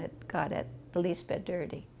it when it got at the least bit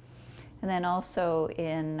dirty. And then also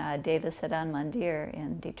in Deva Sadan Mandir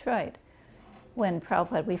in Detroit, when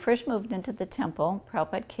Prabhupada, we first moved into the temple,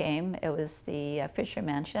 Prabhupada came, it was the Fisher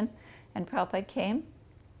Mansion, and Prabhupada came,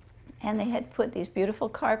 and they had put these beautiful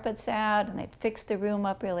carpets out, and they'd fixed the room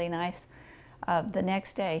up really nice. The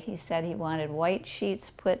next day, he said he wanted white sheets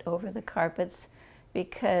put over the carpets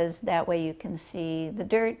because that way you can see the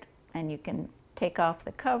dirt, and you can take off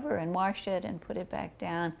the cover and wash it and put it back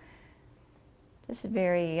down. Just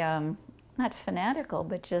very, not fanatical,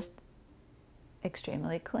 but just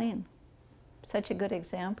extremely clean. Such a good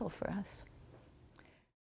example for us.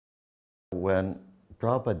 When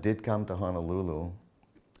Prabhupada did come to Honolulu,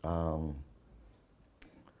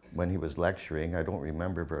 when he was lecturing, I don't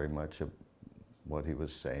remember very much of what he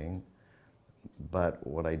was saying, but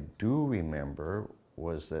what I do remember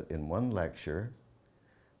was that in one lecture,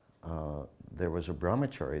 there was a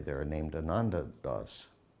brahmachari there named Ananda Das.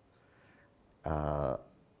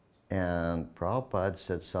 And Prabhupada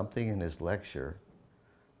said something in his lecture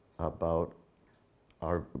about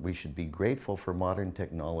we should be grateful for modern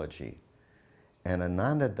technology. And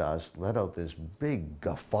Ananda Das let out this big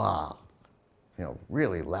guffaw,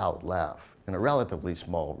 really loud laugh in a relatively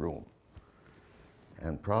small room.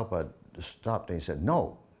 And Prabhupada stopped and he said,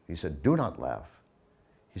 no. He said, do not laugh.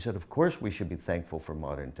 He said, of course we should be thankful for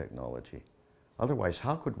modern technology. Otherwise,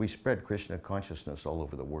 how could we spread Krishna consciousness all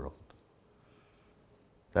over the world?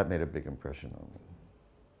 That made a big impression on me.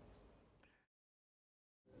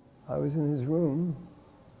 I was in his room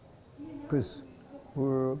because we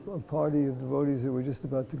were a party of devotees that were just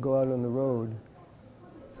about to go out on the road.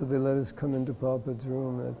 So they let us come into Prabhupada's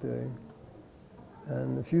room that day.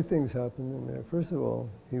 And a few things happened in there. First of all,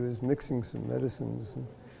 he was mixing some medicines, and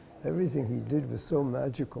everything he did was so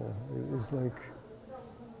magical. It was like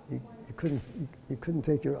you couldn't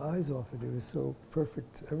take your eyes off it. It was so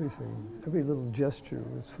perfect, everything. Every little gesture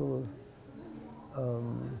was full of,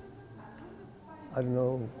 I don't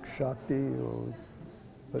know, Shakti,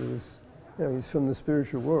 but it was, he's from the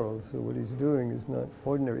spiritual world, so what he's doing is not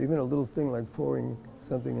ordinary. Even a little thing like pouring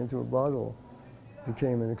something into a bottle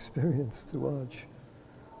became an experience to watch.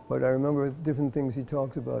 But I remember different things he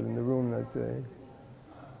talked about in the room that day.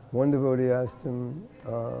 One devotee asked him,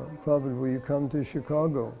 Prabhupada, will you come to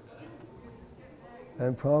Chicago?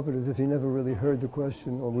 And Prabhupada, as if he never really heard the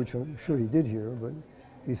question, or which I'm sure he did hear, but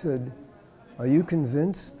he said, are you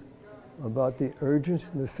convinced about the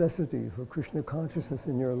urgent necessity for Krishna consciousness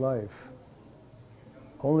in your life?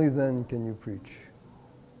 Only then can you preach.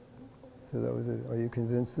 So that was it. Are you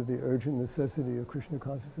convinced of the urgent necessity of Krishna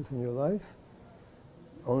consciousness in your life?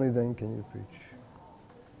 Only then can you preach.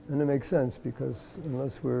 And it makes sense, because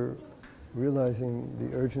unless we're realizing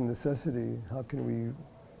the urgent necessity, how can we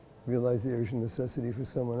realize the urgent necessity for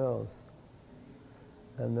someone else?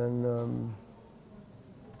 And then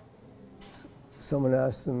someone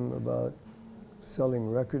asked him about selling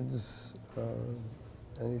records,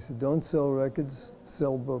 and he said, don't sell records,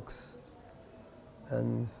 sell books.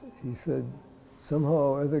 And he said, somehow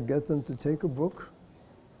or other get them to take a book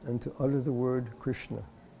and to utter the word Krishna.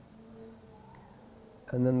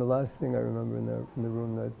 And then the last thing I remember in the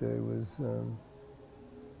room that day was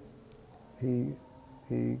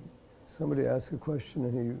somebody asked a question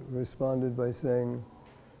and he responded by saying,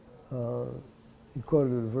 he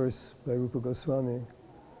quoted a verse by Rupa Goswami,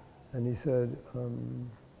 and he said,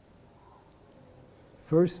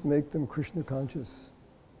 first make them Krishna conscious,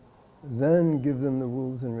 then give them the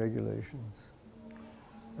rules and regulations.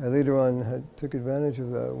 I later on took advantage of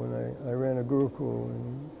that when I ran a Gurukul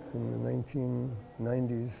in the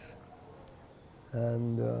 1990s.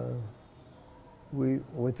 And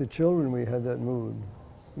with the children, we had that mood.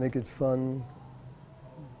 Make it fun,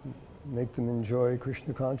 make them enjoy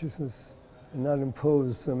Krishna consciousness, and not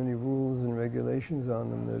impose so many rules and regulations on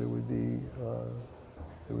them that it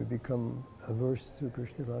would become averse to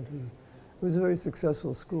Krishna consciousness. It was a very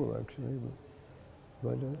successful school, actually,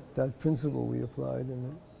 but that principle we applied in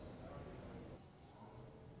it.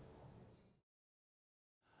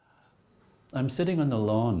 I'm sitting on the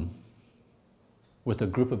lawn with a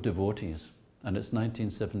group of devotees, and it's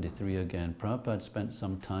 1973 again. Prabhupada spent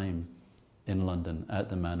some time in London at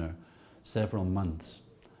the manor, several months.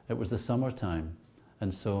 It was the summertime,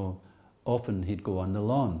 and so often he'd go on the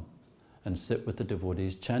lawn and sit with the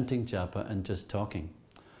devotees, chanting japa and just talking.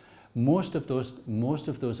 Most of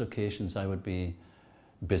those occasions I would be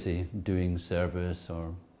busy doing service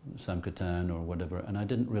or Sankirtan or whatever, and I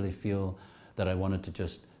didn't really feel that I wanted to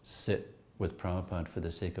just sit with Prabhupada for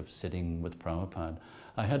the sake of sitting with Prabhupada.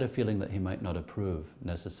 I had a feeling that he might not approve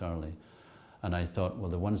necessarily. And I thought,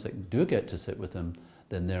 well, the ones that do get to sit with him,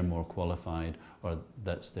 then they're more qualified, or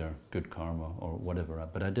that's their good karma, or whatever.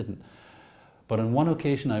 But I didn't. But on one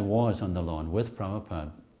occasion I was on the lawn with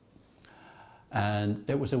Prabhupada, and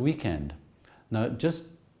it was a weekend. Now, just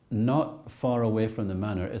not far away from the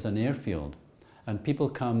manor is an airfield, and people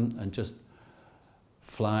come and just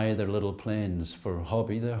fly their little planes for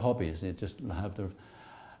their hobbies. They just have their,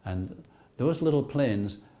 and those little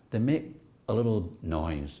planes, they make a little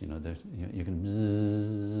noise, you know, you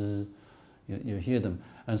can bzzz, you hear them.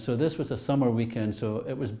 And so this was a summer weekend, so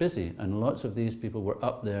it was busy, and lots of these people were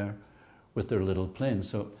up there with their little planes.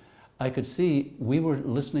 So I could see we were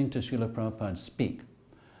listening to Srila Prabhupada speak,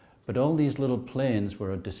 but all these little planes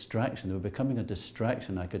were a distraction. They were becoming a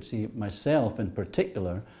distraction. I could see myself in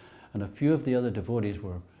particular, and a few of the other devotees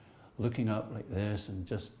were looking up like this and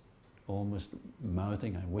just almost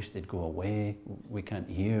mouthing, I wish they'd go away, we can't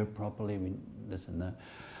hear properly, this and that.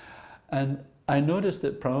 And I noticed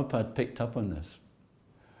that Prabhupada picked up on this.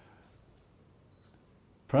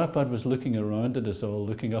 Prabhupada was looking around at us all,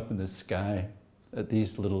 looking up in the sky at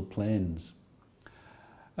these little planes.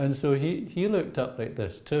 And so he looked up like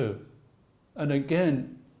this too. And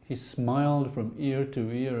again, he smiled from ear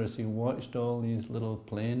to ear as he watched all these little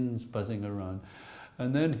planes buzzing around.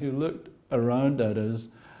 And then he looked around at us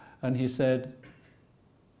and he said,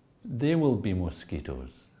 "They will be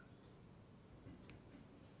mosquitoes."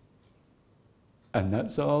 And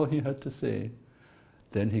that's all he had to say.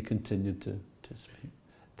 Then he continued to speak.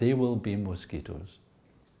 They will be mosquitoes.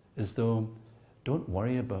 As though, don't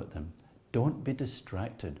worry about them. Don't be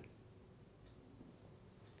distracted.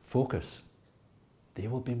 Focus. They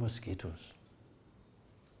will be mosquitoes.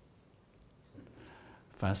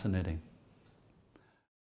 Fascinating.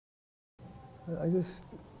 I just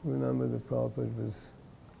remember that Prabhupada was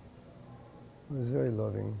very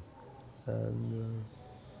loving, and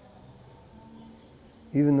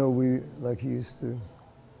even though he used to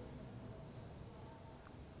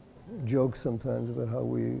joke sometimes about how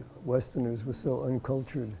we Westerners were so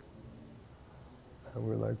uncultured, and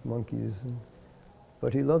we're like monkeys,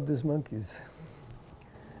 but he loved his monkeys,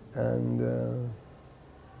 and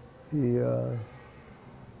he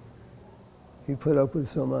put up with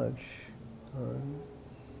so much.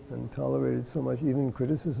 And tolerated so much, even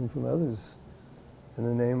criticism from others, in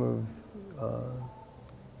the name of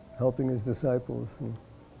helping his disciples. And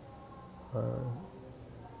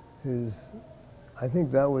I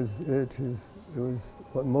think that was it. It was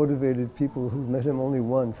what motivated people who met him only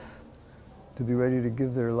once to be ready to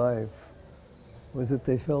give their life, was that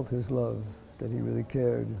they felt his love, that he really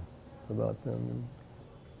cared about them. And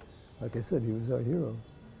like I said, he was our hero.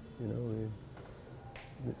 You know,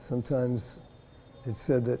 sometimes it's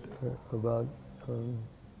said that about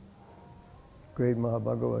great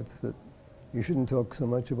Mahabhagavats that you shouldn't talk so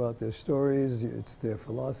much about their stories, it's their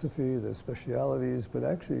philosophy, their specialities, but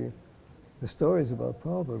actually the stories about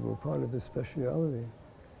Prabhupada were part of his speciality.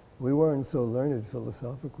 We weren't so learned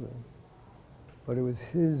philosophically, but it was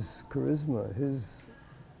his charisma, his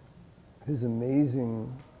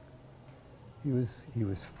amazing, he was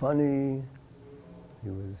funny,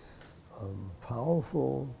 he was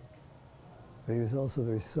powerful, but he was also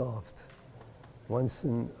very soft. Once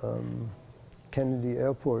in Kennedy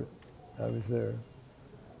Airport, I was there.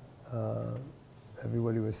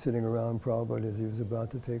 Everybody was sitting around Prabhupada as he was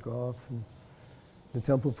about to take off. And the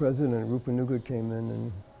temple president, Rupanuga, came in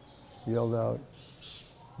and yelled out,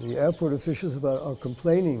 "The airport officials are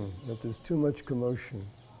complaining that there's too much commotion.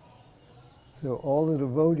 So all the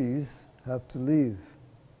devotees have to leave."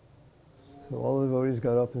 So all the devotees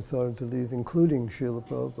got up and started to leave, including Srila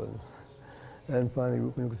Prabhupada. And finally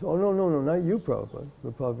Rupanuga said, "Oh, no, not you, Prabhupada."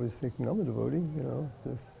 Prabhupada was thinking, I'm a devotee, you know,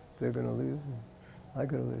 if they're going to leave, I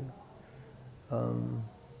got to leave.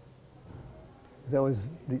 That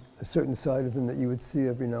was a certain side of him that you would see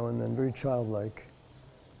every now and then, very childlike,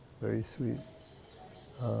 very sweet.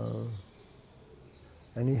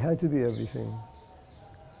 And he had to be everything,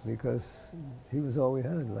 because he was all we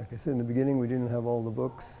had. Like I said, in the beginning we didn't have all the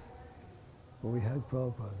books, but we had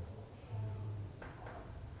Prabhupada.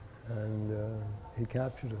 And he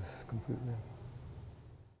captured us completely.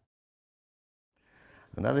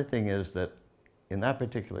 Another thing is that in that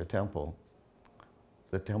particular temple,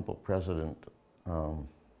 the temple president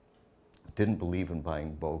didn't believe in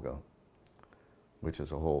buying boga, which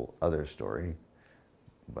is a whole other story.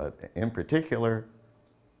 But in particular,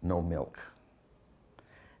 no milk.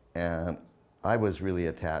 And I was really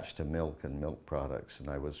attached to milk and milk products, and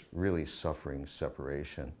I was really suffering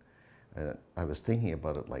separation. And I was thinking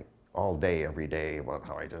about it like all day, every day, about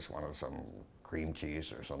how I just wanted some cream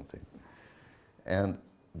cheese or something. And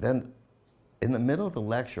then in the middle of the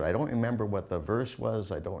lecture, I don't remember what the verse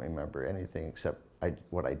was, I don't remember anything except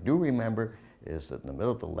what I do remember is that in the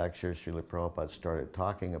middle of the lecture, Srila Prabhupada started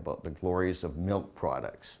talking about the glories of milk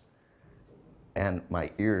products. And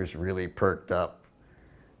my ears really perked up.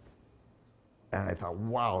 And I thought,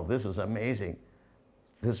 wow, this is amazing.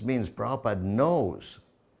 This means Prabhupada knows.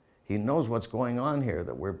 He knows what's going on here,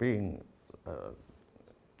 that we're being,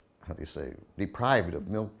 how do you say, deprived of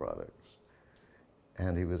milk products.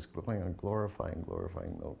 And he was going on glorifying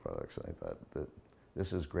milk products. And I thought, that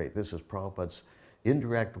this is great. This is Prabhupada's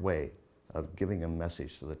indirect way of giving a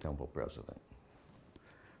message to the temple president.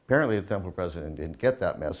 Apparently the temple president didn't get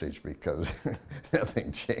that message because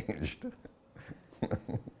nothing changed.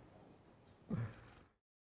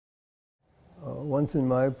 Once in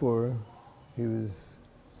Mayapur, he was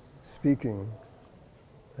speaking,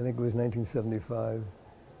 I think it was 1975,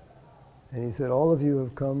 and he said, all of you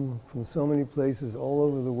have come from so many places all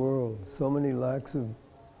over the world, so many lakhs of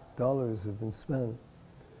dollars have been spent.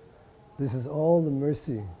 This is all the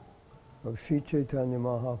mercy of Sri Chaitanya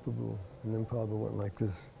Mahaprabhu. And then Prabhupada went like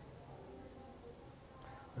this.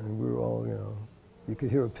 And we were all, you know, you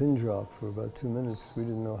could hear a pin drop for about 2 minutes. We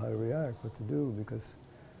didn't know how to react, what to do, because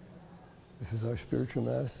this is our spiritual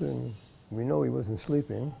master, and we know he wasn't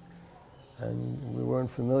sleeping, and we weren't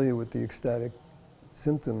familiar with the ecstatic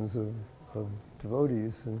symptoms of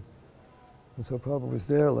devotees, and so Prabhupada was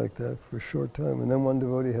there like that for a short time. And then one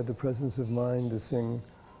devotee had the presence of mind to sing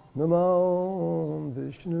Namo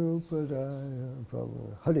Vishnu Padaya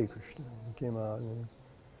Prabhupada, Hare Krishna. He came out, and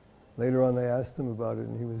later on they asked him about it,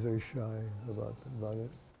 and he was very shy about it.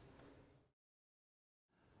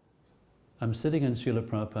 I'm sitting in Srila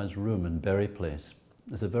Prabhupada's room in Berry Place.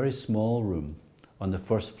 It's a very small room on the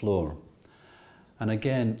first floor. And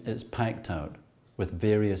again, it's packed out with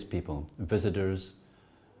various people, visitors,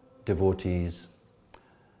 devotees,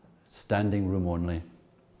 standing room only.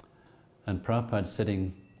 And Prabhupada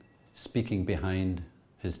sitting, speaking behind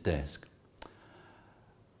his desk.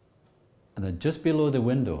 And then just below the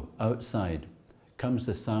window, outside, comes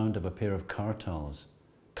the sound of a pair of car towels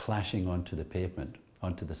clashing onto the pavement,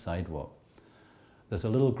 onto the sidewalk. There's a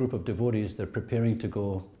little group of devotees, they're preparing to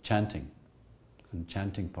go chanting, a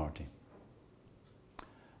chanting party.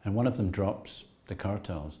 And one of them drops the car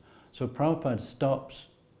towels. So Prabhupada stops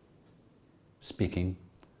speaking,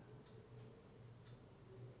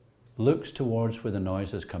 looks towards where the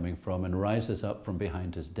noise is coming from and rises up from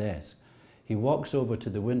behind his desk. He walks over to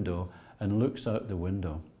the window and looks out the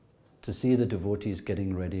window to see the devotees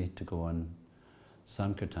getting ready to go on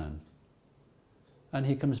Sankirtan. And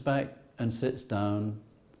he comes back and sits down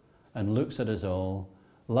and looks at us all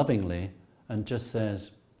lovingly and just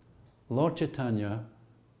says, Lord Chaitanya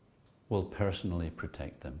will personally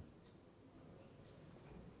protect them.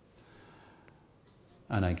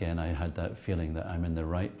 And again, I had that feeling that I'm in the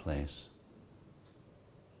right place.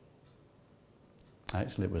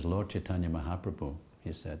 Actually, it was Lord Chaitanya Mahaprabhu,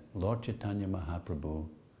 he said. Lord Chaitanya Mahaprabhu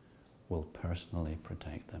will personally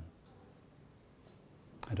protect them.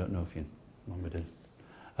 I don't know if you want me to...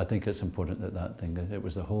 I think it's important that thing, it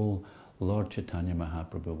was the whole Lord Chaitanya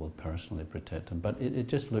Mahaprabhu will personally protect them. But it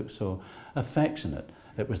just looked so affectionate.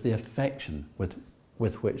 It was the affection with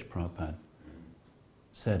which Prabhupada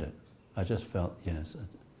said it. I just felt, yes.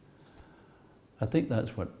 I think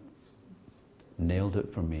that's what nailed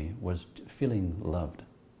it for me, was feeling loved.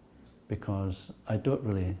 Because I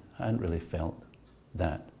hadn't really felt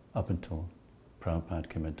that up until Prabhupada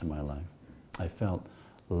came into my life. I felt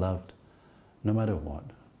loved no matter what.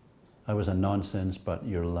 I was a nonsense, but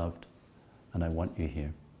you're loved, and I want you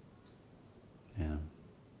here. Yeah.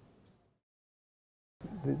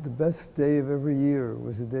 The best day of every year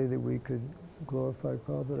was the day that we could glorify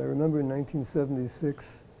Prabhupada. I remember in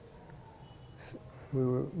 1976, I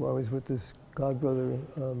was with this godbrother,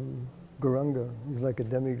 Gauranga. He's like a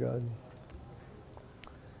demigod.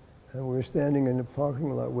 And we were standing in the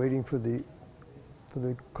parking lot waiting for the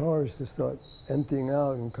cars to start emptying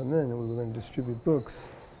out and come in, and we were going to distribute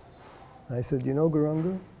books. And I said, you know,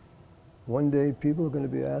 Gauranga, one day people are going to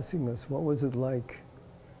be asking us, what was it like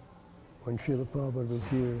when Srila Prabhupada was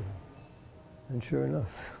here? And sure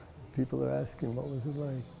enough, people are asking, what was it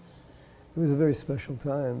like? It was a very special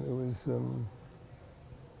time. It was,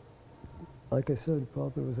 like I said,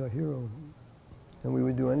 Prabhupada was our hero. And we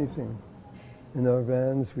would do anything. In our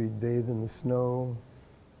vans, we'd bathe in the snow.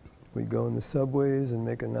 We'd go in the subways and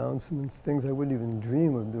make announcements, things I wouldn't even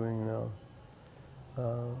dream of doing now.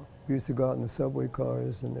 We used to go out in the subway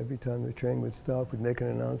cars, and every time the train would stop, we'd make an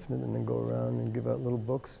announcement and then go around and give out little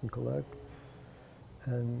books and collect.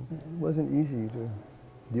 And it wasn't easy to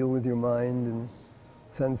deal with your mind and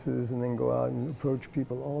senses and then go out and approach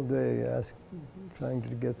people all day, trying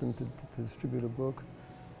to get them to distribute a book.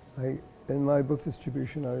 In my book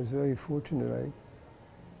distribution, I was very fortunate.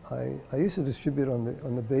 I used to distribute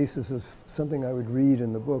on the basis of something I would read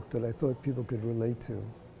in the book that I thought people could relate to,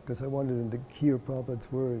 because I wanted them to hear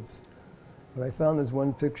Prabhupada's words. But I found this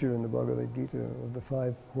one picture in the Bhagavad Gita of the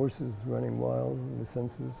 5 horses running wild in the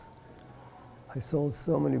senses. I sold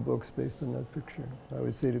so many books based on that picture. I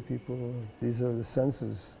would say to people, these are the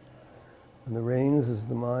senses, and the reins is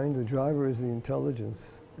the mind, the driver is the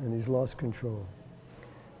intelligence, and he's lost control.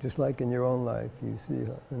 Just like in your own life, you see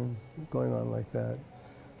going on like that.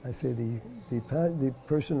 I say the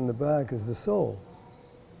person in the back is the soul.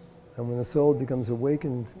 And when the soul becomes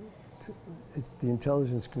awakened, the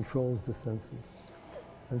intelligence controls the senses.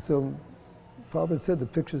 And so Prabhupada said the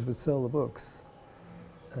pictures would sell the books.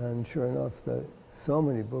 And sure enough, that so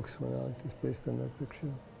many books went out just based on that picture.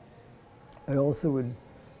 I also would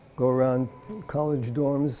go around college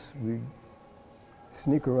dorms. We'd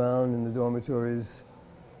sneak around in the dormitories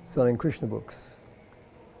selling Krishna books.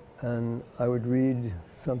 And I would read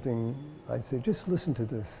something, I'd say, just listen to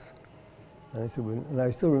this. And I said, and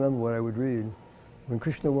I still remember what I would read. When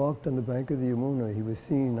Krishna walked on the bank of the Yamuna, he was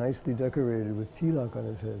seen nicely decorated with tilak on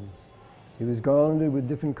his head. He was garlanded with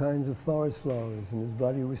different kinds of forest flowers, and his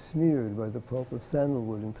body was smeared by the pulp of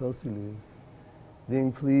sandalwood and tulsi leaves.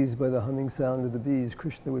 Being pleased by the humming sound of the bees,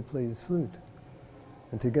 Krishna would play his flute.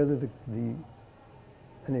 And together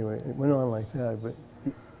anyway, it went on like that, but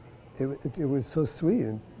it was so sweet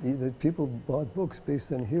that people bought books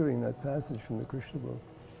based on hearing that passage from the Krishna book.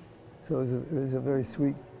 So it was a very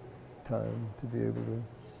sweet time to be able to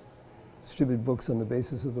distribute books on the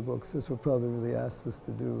basis of the books. That's what Prabhupada really asked us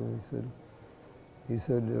to do. He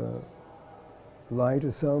said, lie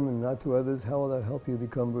to some and not to others, how will that help you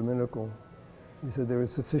become Brahminical? He said, there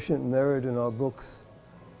is sufficient merit in our books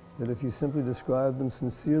that if you simply describe them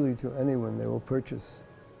sincerely to anyone, they will purchase.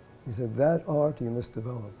 He said, that art you must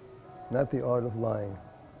develop, not the art of lying.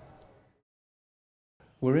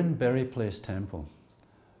 We're in Berry Place Temple.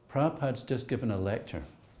 Prabhupada's just given a lecture,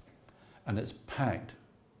 and it's packed.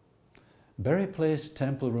 Berry Place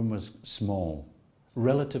temple room was small.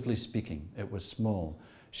 Relatively speaking, it was small.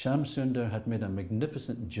 Shyam Sundar had made a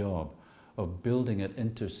magnificent job of building it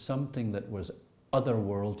into something that was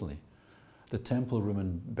otherworldly. The temple room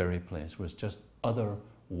in Berry Place was just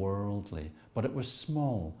otherworldly, but it was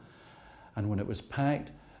small. And when it was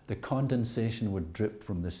packed, the condensation would drip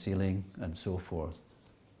from the ceiling and so forth.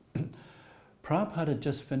 Prabhupada had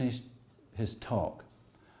just finished his talk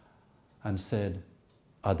and said,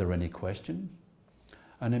 are there any questions?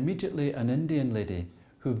 And immediately an Indian lady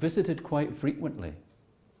who visited quite frequently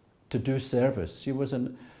to do service, she was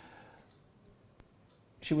a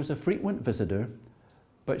frequent visitor,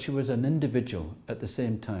 but she was an individual at the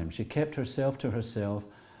same time. She kept herself to herself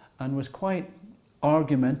and was quite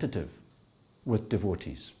argumentative with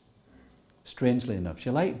devotees. Strangely enough,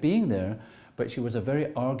 she liked being there, but she was a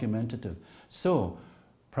very argumentative. So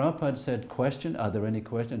Prabhupada said, question, are there any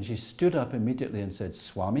questions? And she stood up immediately and said,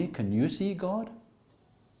 Swami, can you see God?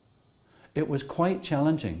 It was quite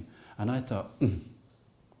challenging. And I thought,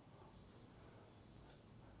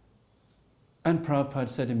 And Prabhupada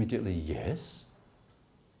said immediately, yes,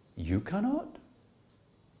 you cannot?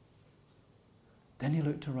 Then he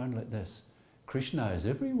looked around like this, Krishna is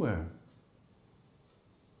everywhere.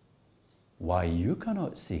 Why you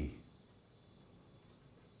cannot see?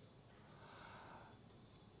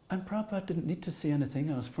 And Prabhupada didn't need to say anything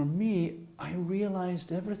else. For me, I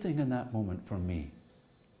realized everything in that moment for me.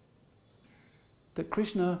 That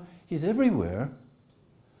Krishna, he's everywhere.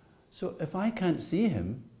 So if I can't see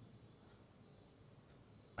him,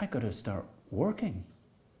 I got to start working.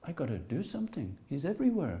 I got to do something. He's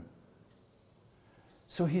everywhere.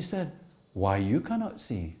 So he said, why you cannot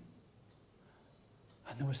see?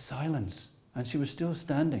 And there was silence. And she was still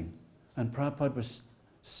standing. And Prabhupada was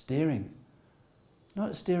staring.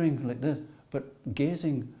 Not staring like this, but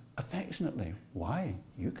gazing affectionately. Why?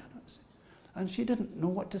 You cannot see. And she didn't know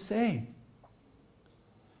what to say.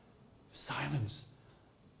 Silence.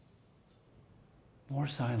 More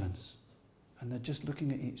silence. And they're just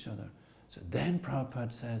looking at each other. So then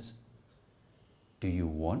Prabhupada says, do you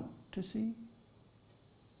want to see?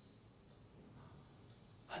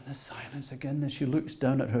 And the silence again, then she looks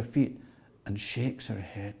down at her feet and shakes her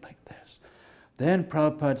head like this. Then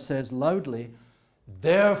Prabhupada says loudly,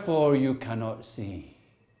 therefore you cannot see.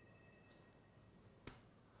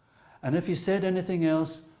 And if he said anything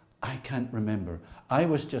else, I can't remember. I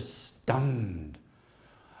was just stunned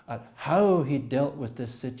at how he dealt with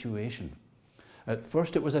this situation. At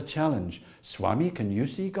first it was a challenge. Swami, can you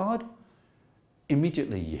see God?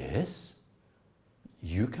 Immediately, yes,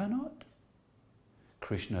 you cannot.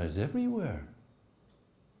 Krishna is everywhere.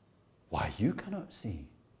 Why you cannot see?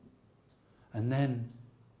 And then,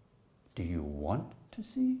 do you want to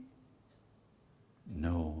see?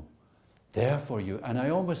 No. Therefore you, and I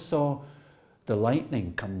always saw the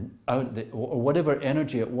lightning come out, or whatever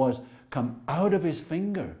energy it was, come out of his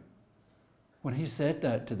finger when he said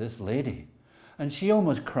that to this lady. And she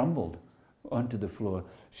almost crumbled onto the floor.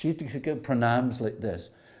 She got pranams like this.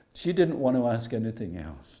 She didn't want to ask anything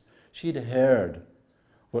else. She'd heard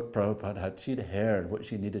what Prabhupada had. She'd heard what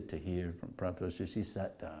she needed to hear from Prabhupada, so she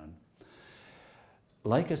sat down.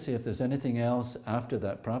 Like I say, if there's anything else after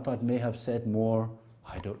that, Prabhupada may have said more.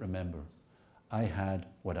 I don't remember. I had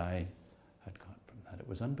what I had got from that. It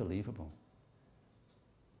was unbelievable.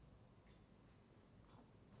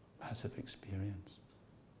 Massive experience.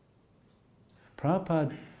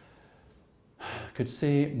 Prabhupada could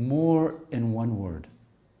say more in one word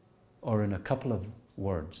or in a couple of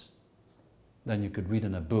words than you could read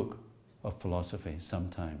in a book of philosophy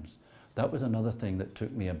sometimes. That was another thing that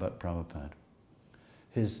took me about Prabhupada.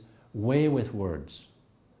 His way with words,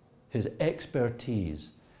 his expertise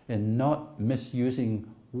in not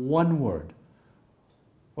misusing one word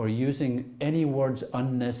or using any words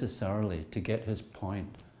unnecessarily to get his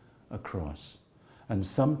point across. And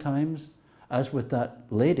sometimes, as with that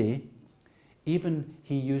lady, even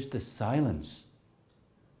he used the silence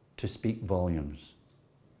to speak volumes,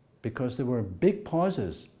 because there were big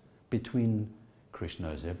pauses between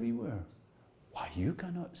Krishna is everywhere, why you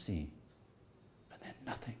cannot see, and then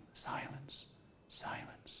nothing, silence,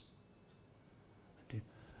 silence.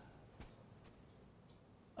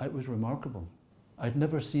 It was remarkable. I'd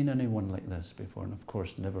never seen anyone like this before, and of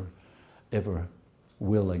course never, ever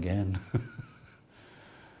will again.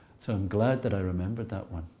 So I'm glad that I remembered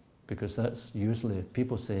that one, because that's usually, if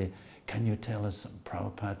people say, can you tell us some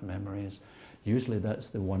Prabhupada memories? Usually that's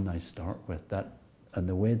the one I start with, that, and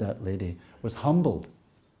the way that lady was humbled.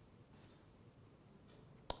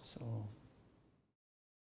 So.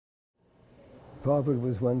 Prabhupada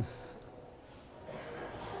was once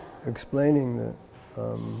explaining that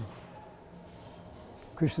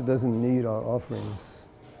Krishna doesn't need our offerings,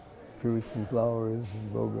 fruits and flowers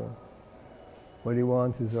and bhoga. What he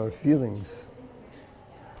wants is our feelings.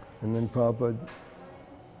 And then Prabhupada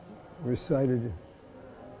recited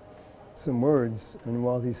some words, and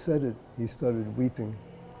while he said it, he started weeping.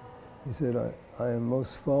 He said, I am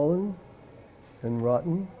most fallen and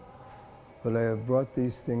rotten, but I have brought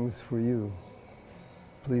these things for you.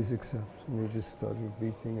 Please accept. And he just started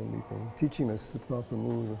weeping and weeping, teaching us the proper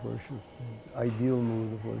mood of worship, the ideal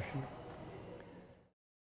mood of worship.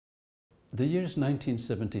 The year's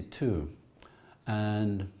 1972,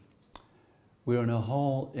 and we were in a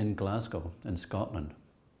hall in Glasgow, in Scotland,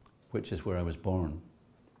 which is where I was born.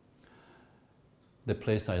 The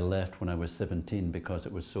place I left when I was 17 because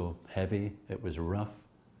it was so heavy, it was rough,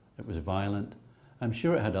 it was violent. I'm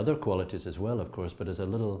sure it had other qualities as well, of course, but as a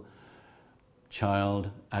little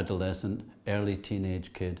child, adolescent, early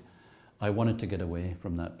teenage kid, I wanted to get away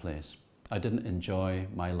from that place. I didn't enjoy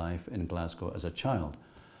my life in Glasgow as a child.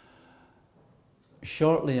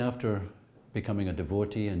 Shortly after becoming a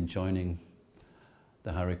devotee and joining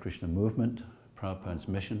the Hare Krishna movement, Prabhupada's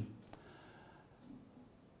mission,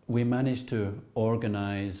 we managed to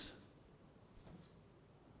organize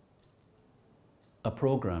a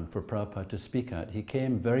program for Prabhupada to speak at. He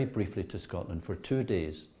came very briefly to Scotland for 2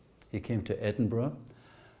 days. He came to Edinburgh,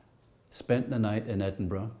 spent the night in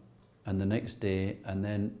Edinburgh, and the next day, and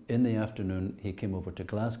then in the afternoon, he came over to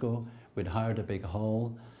Glasgow. We'd hired a big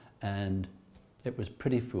hall, and it was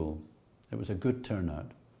pretty full. It was a good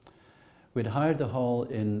turnout. We'd hired the hall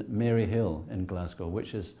in Maryhill in Glasgow,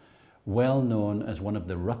 which is well known as one of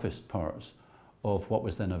the roughest parts of what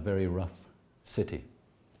was then a very rough city.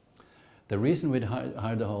 The reason we'd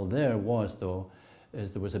hired the hall there was, though,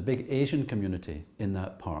 is there was a big Asian community in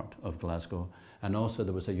that part of Glasgow, and also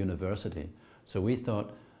there was a university. So we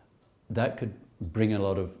thought that could bring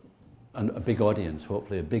a big audience,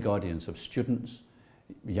 hopefully a big audience of students,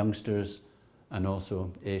 youngsters, and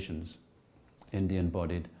also Asians,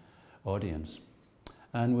 Indian-bodied audience.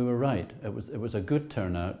 And we were right. It was a good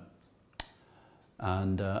turnout,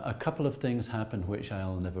 and a couple of things happened which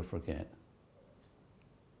I'll never forget.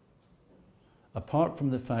 Apart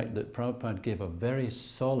from the fact that Prabhupada gave a very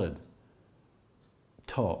solid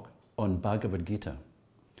talk on Bhagavad Gita,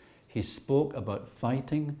 he spoke about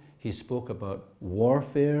fighting, he spoke about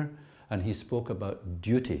warfare, and he spoke about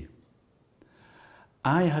duty.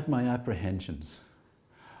 I had my apprehensions.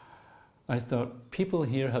 I thought, people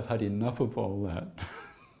here have had enough of all that.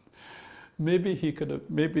 maybe he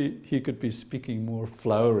could be speaking more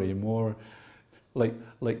flowery, more like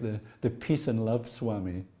the peace and love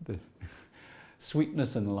Swami, the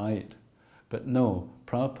sweetness and light. But no,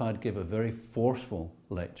 Prabhupada gave a very forceful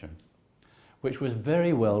lecture, which was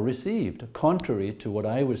very well received, contrary to what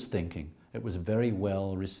I was thinking. It was very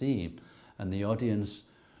well received, and the audience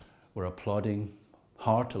were applauding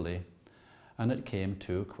heartily, and it came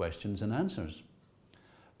to questions and answers.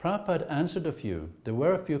 Prabhupada answered a few. There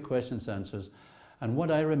were a few questions and answers, and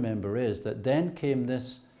what I remember is that then came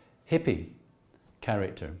this hippie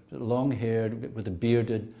character, long-haired, with a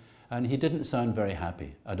bearded, and he didn't sound very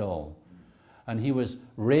happy at all. And he was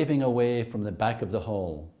raving away from the back of the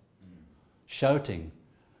hall, shouting,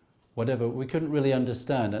 whatever, we couldn't really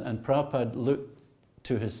understand. And Prabhupada looked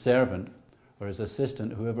to his servant, or his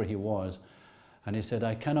assistant, whoever he was, and he said,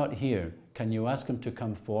 I cannot hear, can you ask him to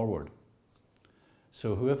come forward?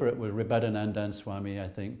 So whoever it was, Brajendranandana Swami, I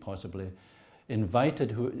think, possibly,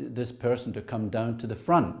 invited this person to come down to the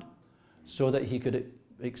front so that he could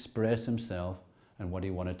express himself and what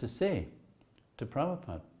he wanted to say to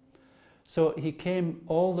Prabhupada. So he came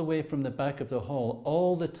all the way from the back of the hall,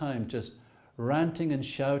 all the time just ranting and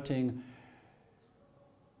shouting,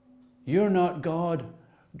 you're not God,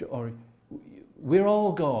 or we're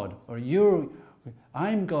all God, or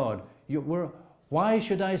I'm God. Why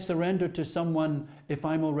should I surrender to someone if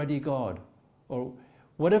I'm already God? Or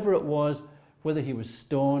whatever it was, whether he was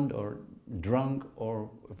stoned or drunk or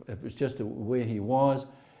if it was just the way he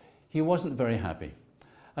wasn't very happy.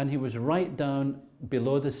 And he was right down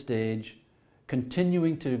below the stage,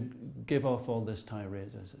 continuing to give off all this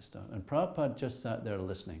tirade as it started. And Prabhupada just sat there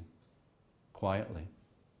listening, quietly.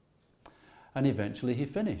 And eventually he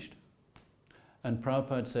finished. And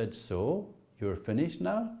Prabhupada said, so, you're finished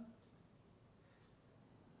now?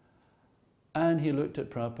 And he looked at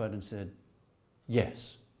Prabhupada and said,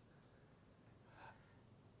 yes.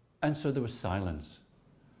 And so there was silence.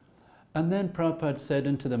 And then Prabhupada said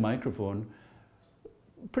into the microphone,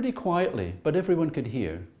 pretty quietly, but everyone could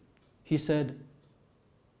hear, he said,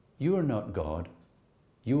 you are not God,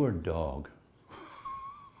 you are dog.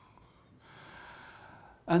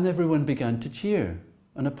 And everyone began to cheer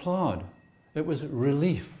and applaud. It was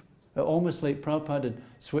relief, almost like Prabhupada had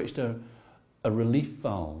switched a relief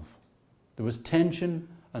valve. There was tension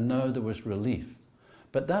and now there was relief.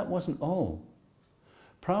 But that wasn't all.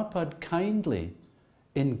 Prabhupada kindly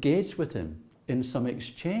engaged with him in some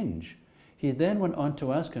exchange. He then went on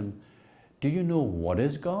to ask him, do you know what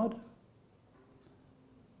is God?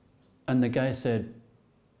 And the guy said,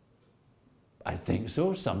 I think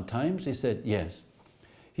so, sometimes. He said, yes.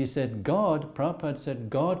 He said, God, Prabhupada said,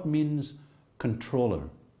 God means controller.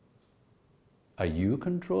 Are you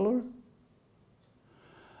controller?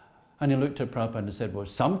 And he looked at Prabhupada and said, well,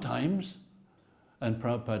 sometimes. And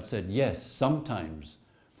Prabhupada said, yes, sometimes.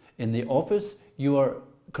 In the office, you are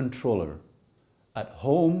controller. At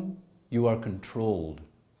home, you are controlled.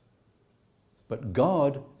 But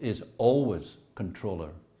God is always controller.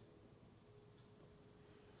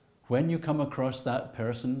 When you come across that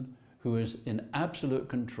person who is in absolute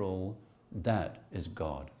control, that is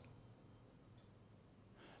God.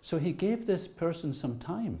 So he gave this person some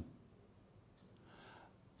time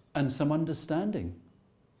and some understanding.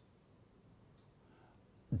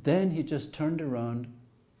 Then he just turned around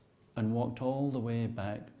and walked all the way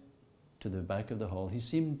back to the back of the hall. He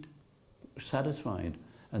seemed satisfied,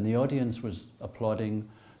 and the audience was applauding.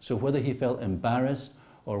 So whether he felt embarrassed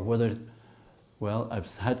or whether, well,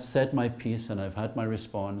 I've had said my piece and I've had my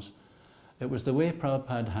response, it was the way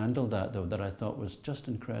Prabhupada handled that, though, that I thought was just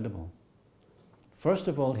incredible. First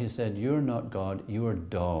of all, he said, you're not God, you are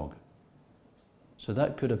dog. So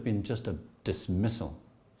that could have been just a dismissal.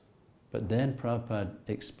 But then Prabhupada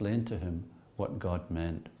explained to him what God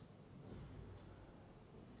meant.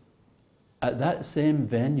 At that same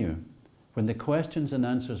venue, when the questions and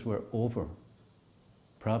answers were over,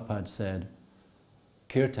 Prabhupada said,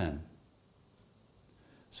 Kirtan.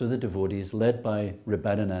 So the devotees, led by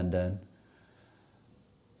Brajendranandana,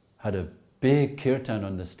 had a big kirtan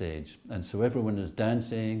on the stage. And so everyone was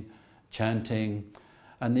dancing, chanting,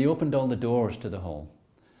 and they opened all the doors to the hall.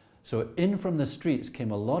 So in from the streets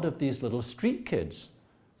came a lot of these little street kids,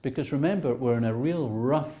 because remember, we're in a real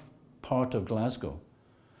rough part of Glasgow.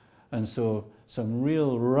 And so some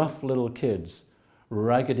real rough little kids,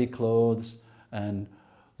 raggedy clothes and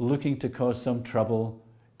looking to cause some trouble,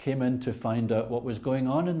 came in to find out what was going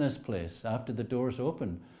on in this place after the doors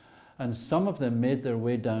opened. And some of them made their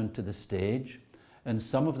way down to the stage, and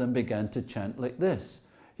some of them began to chant like this,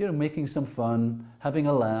 you know, making some fun, having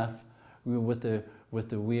a laugh with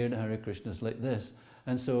the weird Hare Krishnas like this.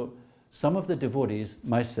 And so Some of the devotees,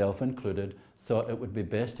 myself included, thought it would be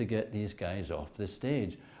best to get these guys off the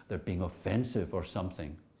stage. They're being offensive or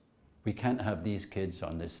something. We can't have these kids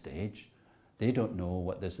on this stage. They don't know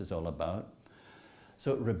what this is all about.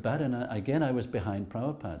 So Rabadana, again, I was behind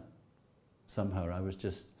Prabhupada. Somehow I was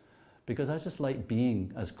just, because I just liked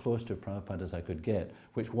being as close to Prabhupada as I could get,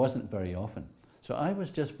 which wasn't very often. So I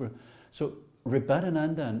was just, so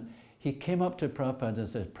Rabadana, he came up to Prabhupada and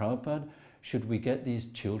said, Prabhupada, should we get these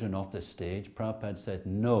children off the stage? Prabhupada said,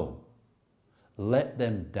 no, let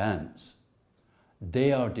them dance.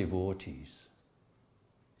 They are devotees.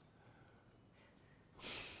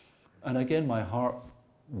 And again, my heart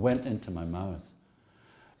went into my mouth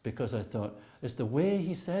because I thought, it's the way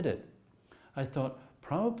he said it. I thought,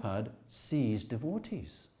 Prabhupada sees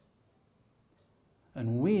devotees.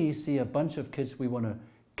 And we see a bunch of kids we want to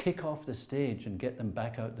kick off the stage and get them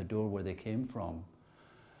back out the door where they came from.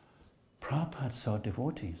 Prabhupada saw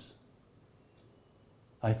devotees.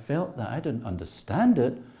 I felt that. I didn't understand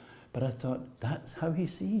it, but I thought, that's how he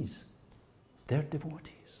sees. They're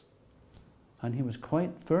devotees. And he was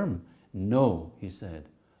quite firm. No, he said,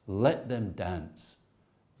 let them dance.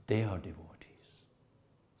 They are devotees.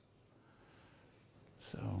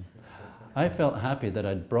 So I felt happy that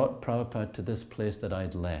I'd brought Prabhupada to this place that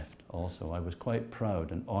I'd left also. I was quite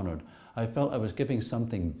proud and honored. I felt I was giving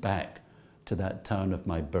something back to that town of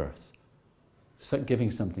my birth. Giving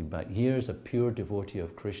something back. Here's a pure devotee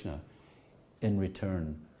of Krishna. In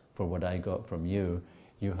return for what I got from you,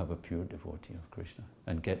 you have a pure devotee of Krishna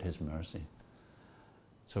and get his mercy.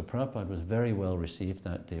 So Prabhupada was very well received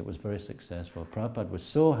that day. It was very successful. Prabhupada was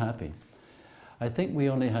so happy. I think we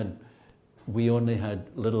only had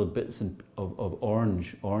little bits of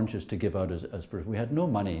oranges to give out as we had no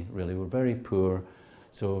money really. We were very poor,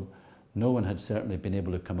 so no one had certainly been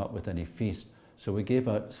able to come up with any feast. So we gave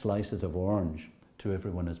out slices of orange to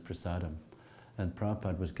everyone as prasadam. And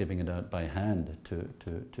Prabhupada was giving it out by hand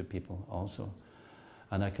to people also.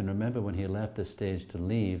 And I can remember when he left the stage to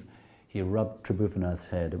leave, he rubbed Tribhuvanath's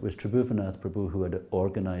head. It was Tribhuvanath Prabhu who had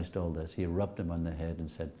organized all this. He rubbed him on the head and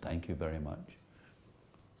said, thank you very much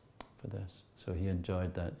for this. So he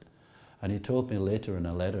enjoyed that. And he told me later in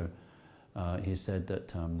a letter, he said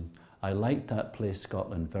that I liked that place,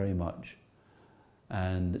 Scotland, very much.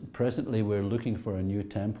 And presently we're looking for a new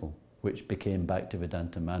temple, which became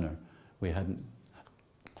Bhaktivedanta Manor. We hadn't.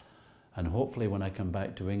 And hopefully when I come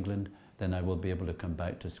back to England, then I will be able to come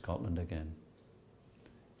back to Scotland again.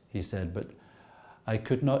 He said, but I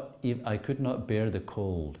could not bear the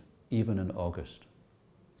cold, even in August.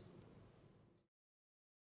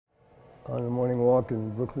 On a morning walk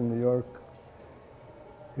in Brooklyn, New York,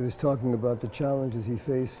 he was talking about the challenges he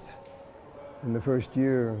faced in the first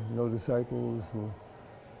year, no disciples,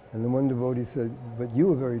 and the one devotee said, but you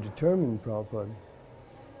were very determined, Prabhupada.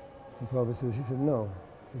 And Prabhupada said, he said, no.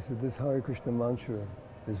 He said, this Hare Krishna mantra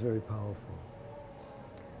is very powerful.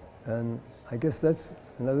 And I guess that's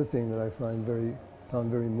another thing that I found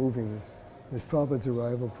very moving, is Prabhupada's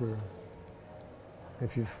arrival prayer.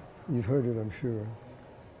 If you've heard it, I'm sure.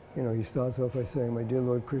 You know, he starts off by saying, my dear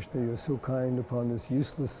Lord Krishna, you are so kind upon this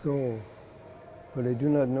useless soul, but I do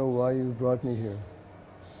not know why you brought me here.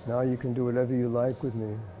 Now you can do whatever you like with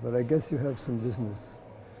me, but I guess you have some business.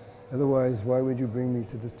 Otherwise, why would you bring me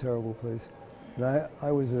to this terrible place? And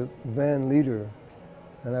I was a van leader,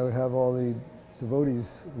 and I would have all the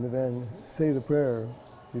devotees in the van say the prayer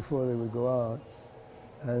before they would go out.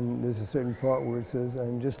 And there's a certain part where it says,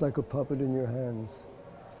 I'm just like a puppet in your hands.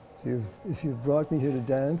 So if you've brought me here to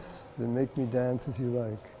dance, then make me dance as you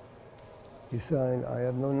like. He signed, I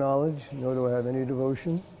have no knowledge, nor do I have any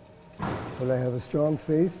devotion, but I have a strong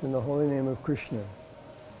faith in the holy name of Krishna.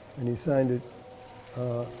 And he signed it,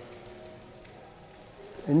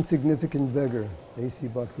 Insignificant Beggar, A.C.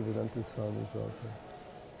 Bhaktivedanta Swami Prabhupada.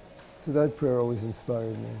 So that prayer always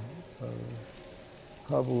inspired me.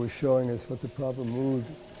 Prabhupada was showing us what the proper mood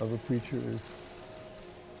of a preacher is.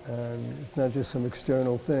 And it's not just some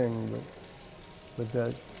external thing,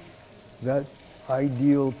 but that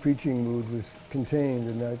ideal preaching mood was contained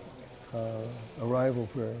in that arrival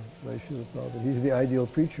prayer by Srila Prabhupada. He's the ideal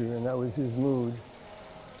preacher, and that was his mood.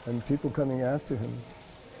 And people coming after him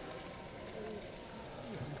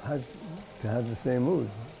had to have the same mood,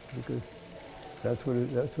 because that's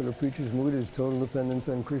what a preacher's mood is: total dependence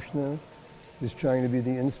on Krishna, is trying to be the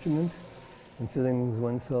instrument, and feeling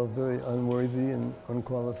oneself very unworthy and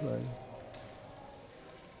unqualified.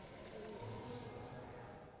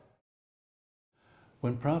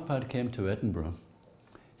 When Prabhupada came to Edinburgh,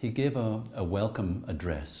 he gave a welcome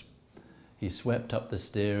address. He swept up the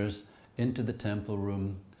stairs into the temple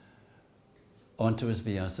room, onto his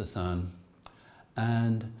Vyasasan,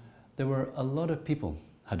 and there were a lot of people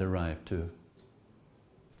had arrived to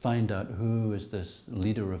find out who is this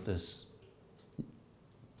leader of this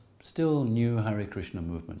still new Hare Krishna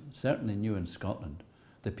movement, certainly new in Scotland.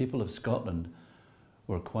 The people of Scotland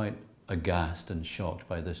were quite aghast and shocked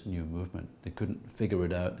by this new movement. They couldn't figure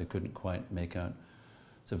it out, they couldn't quite make out.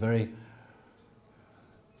 It's a very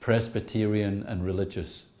Presbyterian and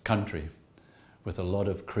religious country with a lot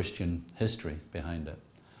of Christian history behind it.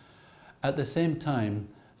 At the same time,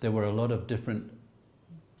 there were a lot of different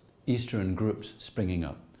Eastern groups springing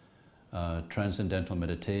up. Transcendental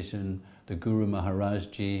meditation, the Guru Maharaj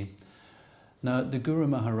Ji. Now, the Guru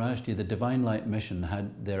Maharaj Ji, the Divine Light Mission,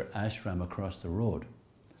 had their ashram across the road.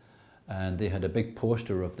 And they had a big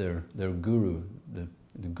poster of their guru, the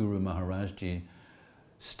Guru Maharaj Ji,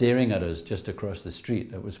 staring at us just across the street.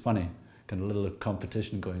 It was funny, kind of a little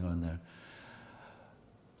competition going on there.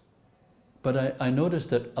 But I noticed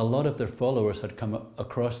that a lot of their followers had come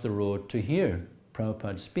across the road to hear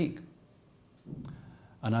Prabhupada speak.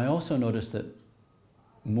 And I also noticed that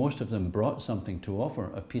most of them brought something to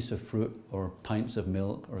offer, a piece of fruit or pints of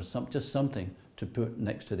milk or just something to put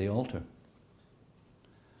next to the altar,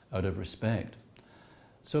 out of respect.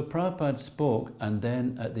 So Prabhupada spoke, and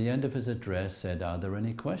then at the end of his address said, "Are there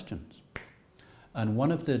any questions?" And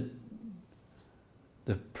one of the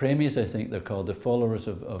premies, I think they're called, the followers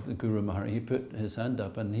of the Guru Maharaj, he put his hand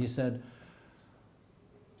up and he said,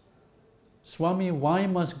 "Swami, why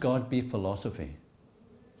must God be philosophy?"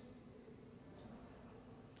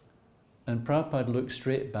 And Prabhupada looked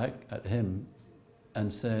straight back at him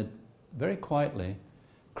and said, very quietly,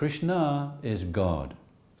 "Krishna is God,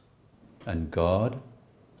 and God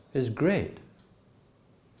is great.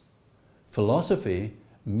 Philosophy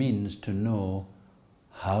means to know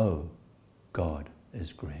how God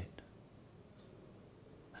is great."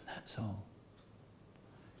 And that's all.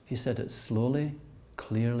 He said it slowly,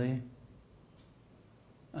 clearly,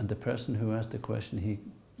 and the person who asked the question, he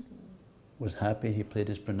was happy, he played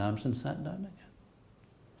his pranams and sat down again.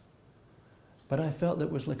 But I felt it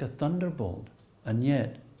was like a thunderbolt, and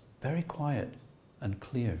yet very quiet and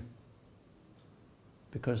clear.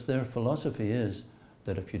 Because their philosophy is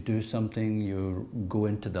that if you do something, you go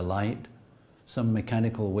into the light, some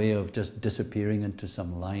mechanical way of just disappearing into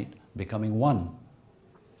some light, becoming one.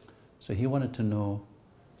 So he wanted to know,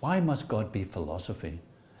 why must God be philosophy?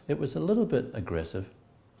 It was a little bit aggressive,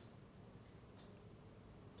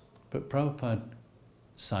 but Prabhupada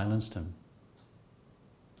silenced him,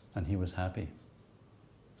 and he was happy.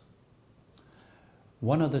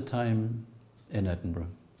 One other time in Edinburgh,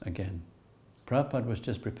 again, Prabhupada was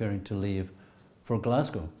just preparing to leave for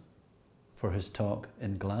Glasgow, for his talk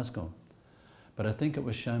in Glasgow. But I think it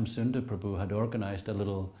was Shyam Sundar Prabhu had organized a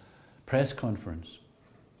little press conference.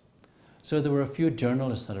 So there were a few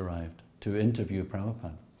journalists that arrived to interview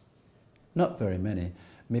Prabhupada. Not very many,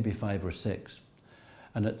 maybe 5 or 6.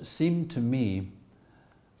 And it seemed to me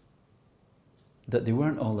that they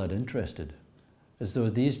weren't all that interested, as though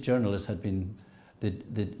these journalists had been,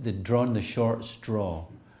 they'd drawn the short straw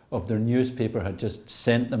of their newspaper, had just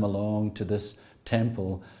sent them along to this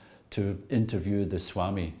temple to interview the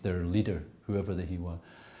Swami, their leader, whoever he was.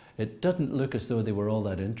 It doesn't look as though they were all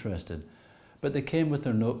that interested. But they came with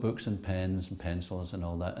their notebooks and pens and pencils and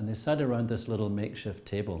all that, and they sat around this little makeshift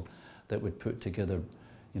table that we'd put together,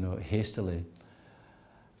 hastily.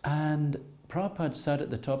 And Prabhupada sat at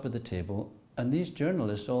the top of the table, and these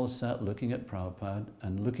journalists all sat looking at Prabhupada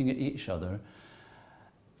and looking at each other,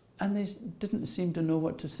 and they didn't seem to know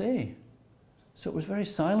what to say. So it was very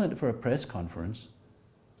silent for a press conference.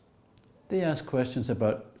 They asked questions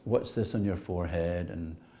about, what's this on your forehead,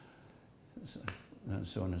 and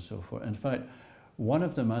so on and so forth. In fact, one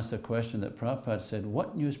of them asked a question that Prabhupada said,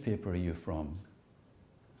 "What newspaper are you from?"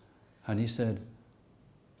 And he said,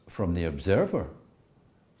 "From the Observer."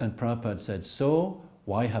 And Prabhupada said, "So,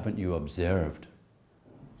 why haven't you observed?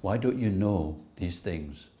 Why don't you know these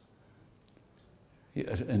things?"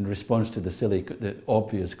 In response to the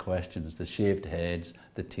obvious questions, the shaved heads,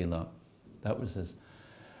 the tilak, that was his.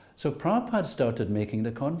 So Prabhupada started making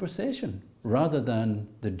the conversation, rather than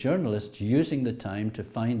the journalists using the time to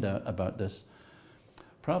find out about this.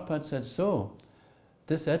 Prabhupada said, "So,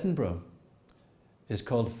 this Edinburgh is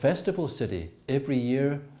called Festival City. Every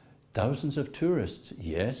year, thousands of tourists."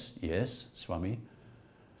 "Yes, yes, Swami."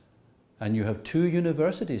 "And you have 2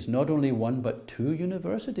 universities, not only one, but 2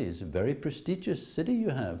 universities. A very prestigious city you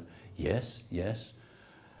have." "Yes, yes."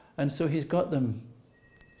 And so he's got them,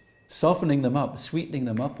 softening them up, sweetening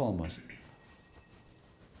them up almost.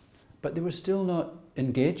 But they were still not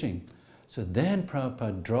engaging. So then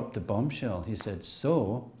Prabhupada dropped a bombshell. He said,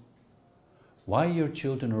 "So, why your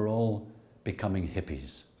children are all becoming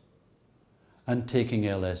hippies? and taking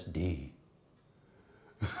LSD.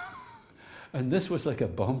 And this was like a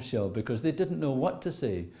bombshell because they didn't know what to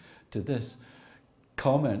say to this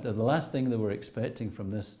comment. The last thing they were expecting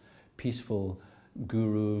from this peaceful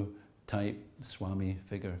guru type Swami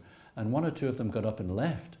figure. And one or two of them got up and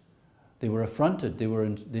left. They were affronted.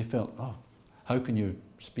 They felt, oh, how can you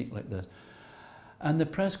speak like this? And the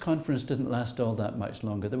press conference didn't last all that much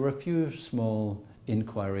longer. There were a few small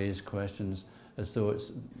inquiries, questions, as though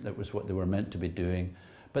that was what they were meant to be doing.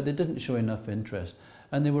 But they didn't show enough interest.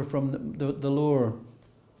 And they were from the lower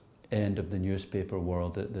end of the newspaper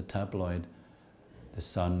world, the tabloid, the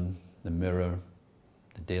Sun, the Mirror,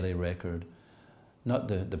 the Daily Record, not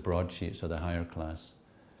the broadsheets or the higher class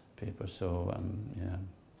paper. So, yeah.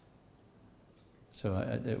 So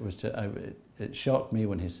it shocked me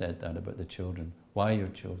when he said that about the children. Why are your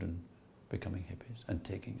children becoming hippies and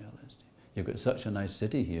taking LSD? You've got such a nice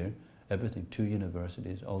city here, everything, 2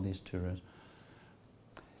 universities, all these tourists.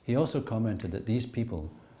 He also commented that these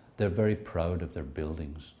people, they're very proud of their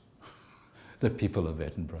buildings. The people of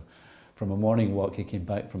Edinburgh. From a morning walk, he came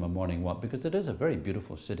back from a morning walk, because it is a very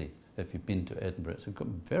beautiful city. If you've been to Edinburgh, it's a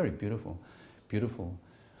very beautiful, beautiful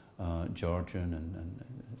Georgian and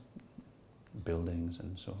buildings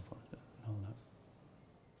and so forth, and all that.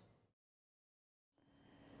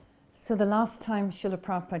 So the last time Srila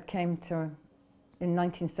Prabhupada came in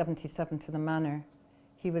 1977 to the manor,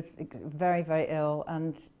 he was very, very ill,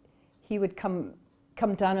 and he would come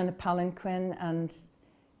down in a palanquin, and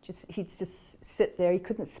he'd just sit there.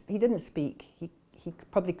 He didn't speak. He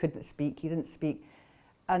probably couldn't speak. He didn't speak,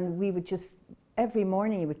 and we would just every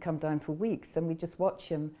morning he would come down for weeks, and we'd just watch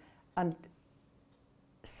him, and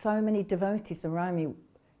so many devotees around me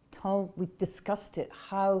we discussed it,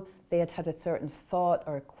 how they had a certain thought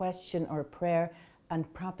or a question or a prayer,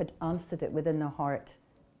 and Prabhupada answered it within their heart.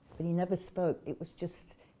 But he never spoke. It was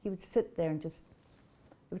just, he would sit there and just,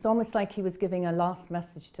 it was almost like he was giving a last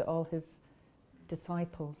message to all his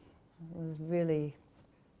disciples. It was really,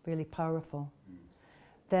 really powerful.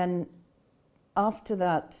 Then after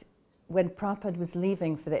that, when Prabhupada was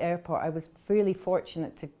leaving for the airport, I was really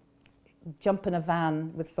fortunate to jump in a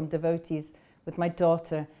van with some devotees, with my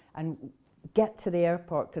daughter, and get to the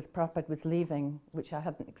airport because Prabhupada was leaving, which I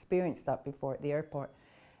hadn't experienced that before at the airport.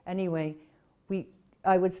 Anyway,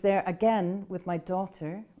 I was there again with my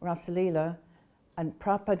daughter, Rasalila, and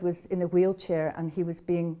Prabhupada was in a wheelchair and he was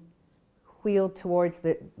being wheeled towards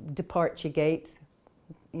the departure gate,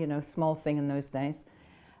 you know, small thing in those days.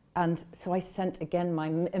 And so I sent again my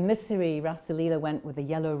emissary, Rasalila, went with a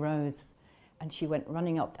yellow rose, and she went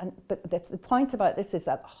running up. But the point about this is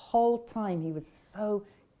that the whole time he was so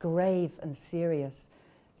grave and serious.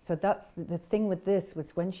 So that's the thing with this,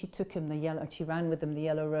 was when she took him she ran with him the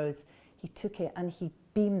yellow rose, he took it and he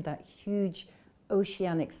beamed that huge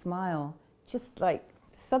oceanic smile. Just like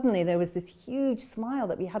suddenly there was this huge smile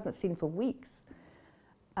that we hadn't seen for weeks.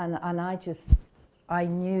 And I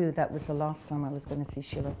knew that was the last time I was going to see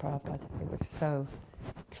Srila Prabhupada. It was so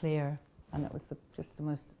clear, and it was just the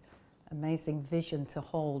most amazing vision to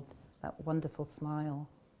hold, that wonderful smile.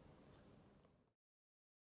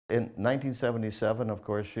 In 1977, of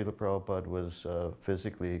course, Srila Prabhupada was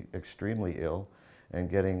physically extremely ill and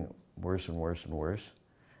getting worse and worse and worse.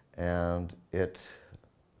 And it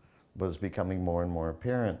was becoming more and more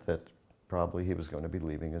apparent that probably he was going to be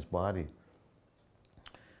leaving his body.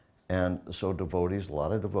 And so devotees, a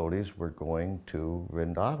lot of devotees were going to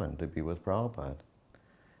Vrindavan to be with Prabhupada.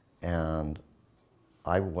 And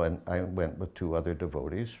I went with 2 other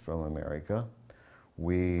devotees from America.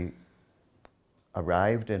 We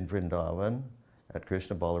arrived in Vrindavan at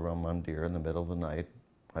Krishna Balaram Mandir in the middle of the night.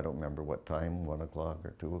 I don't remember what time, 1 o'clock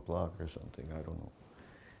or 2 o'clock or something, I don't know.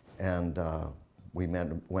 And we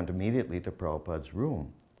went immediately to Prabhupada's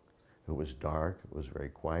room. It was dark, it was very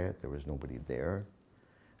quiet, there was nobody there.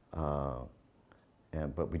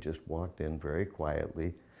 But we just walked in very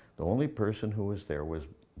quietly. The only person who was there was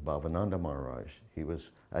Bhavananda Maharaj. He was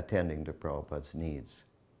attending to Prabhupada's needs.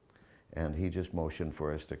 And he just motioned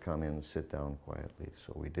for us to come in and sit down quietly.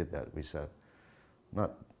 So we did that. We sat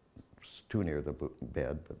not too near the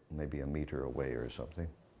bed, but maybe a meter away or something.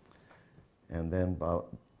 And then,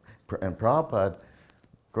 and Prabhupada,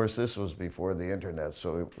 of course this was before the internet,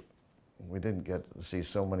 so we didn't get to see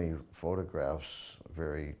so many photographs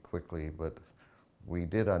very quickly, but we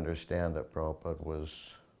did understand that Prabhupada was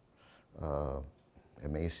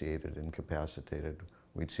emaciated, incapacitated.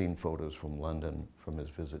 We'd seen photos from London, from his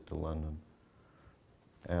visit to London.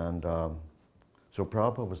 And so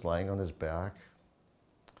Prabhupada was lying on his back,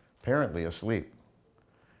 apparently asleep.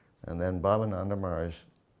 And then Bhavananda Maharaj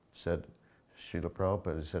said, Srila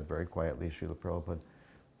Prabhupada, he said very quietly, Srila Prabhupada,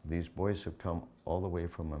 these boys have come all the way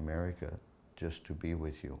from America just to be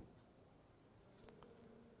with you.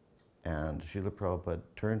 And Srila Prabhupada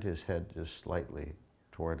turned his head just slightly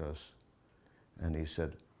toward us, and he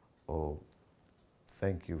said, "Oh,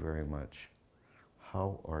 thank you very much.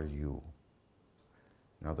 How are you?"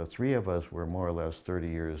 Now, the three of us were more or less 30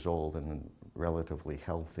 years old and relatively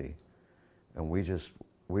healthy, and we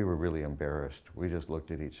were really embarrassed. We just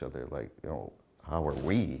looked at each other like, you know, how are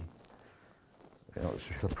we? You know,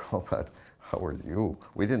 Srila Prabhupada, how are you?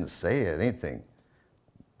 We didn't say anything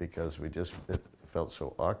because it felt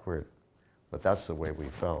so awkward, but that's the way we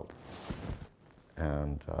felt.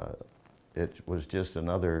 And it was just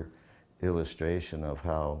another illustration of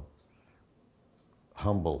how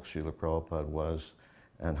humble Srila Prabhupada was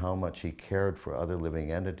and how much he cared for other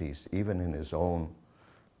living entities, even in his own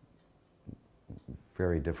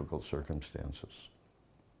very difficult circumstances.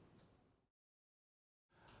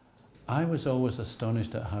 I was always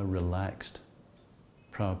astonished at how relaxed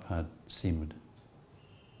Prabhupada seemed,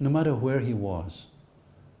 no matter where he was.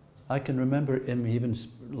 I can remember him even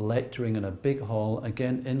lecturing in a big hall,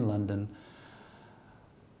 again in London,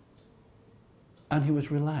 and he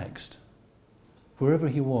was relaxed. Wherever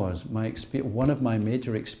he was, one of my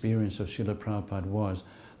major experiences of Srila Prabhupada was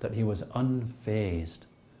that he was unfazed,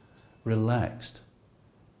 relaxed,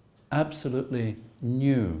 absolutely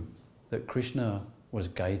knew that Krishna was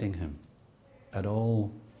guiding him at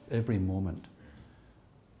every moment.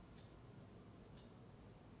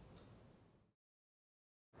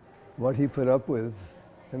 What he put up with,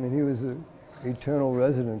 I mean, he was an eternal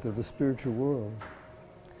resident of the spiritual world.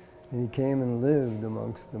 And he came and lived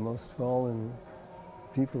amongst the most fallen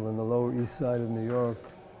people in the Lower East Side of New York,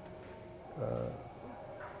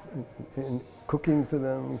 in cooking for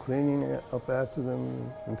them, cleaning up after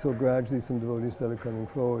them, until gradually some devotees started coming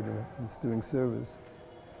forward and doing service.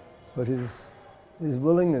 But his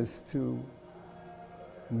willingness to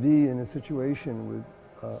be in a situation with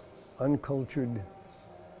uncultured,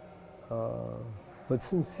 but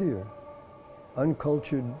sincere,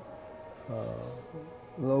 uncultured,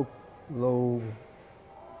 low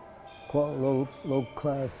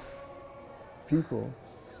class people,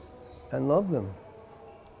 and love them,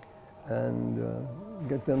 and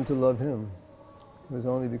get them to love him, was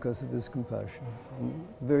only because of his compassion. And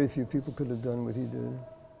very few people could have done what he did.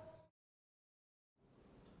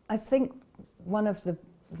 I think one of the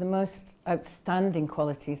most outstanding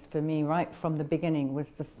qualities for me right from the beginning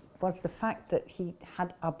was the fact that he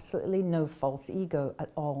had absolutely no false ego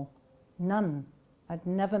at all. None. I'd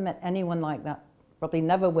never met anyone like that. Probably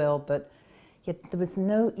never will, but yet there was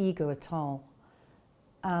no ego at all.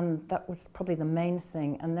 And that was probably the main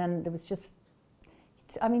thing. And then there was just,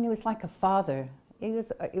 I mean, he was like a father. He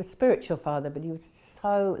was a spiritual father, but he was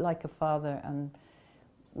so like a father, and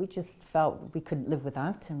we just felt we couldn't live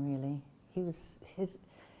without him, really. He was, his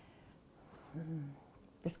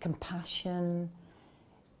compassion,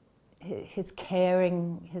 his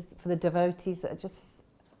caring, for the devotees, just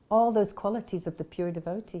all those qualities of the pure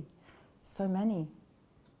devotee. So many.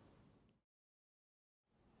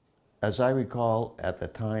 As I recall, at the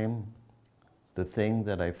time, the thing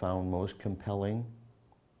that I found most compelling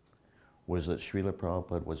was that Srila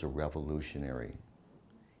Prabhupada was a revolutionary.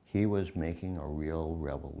 He was making a real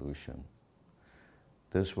revolution.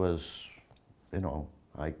 This was, you know,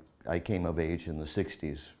 I came of age in the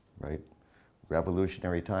 60s, right?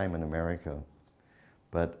 Revolutionary time in America.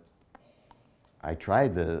 But I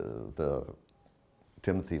tried the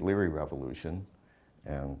Timothy Leary revolution,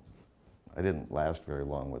 and I didn't last very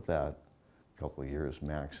long with that, a couple of years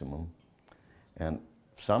maximum. And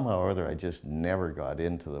somehow or other, I just never got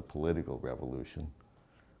into the political revolution,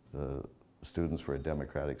 the Students for a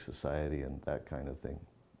Democratic Society and that kind of thing.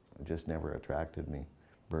 It just never attracted me.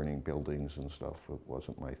 Burning buildings and stuff, it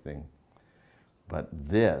wasn't my thing. But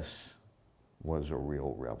this was a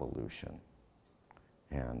real revolution.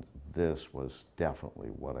 And this was definitely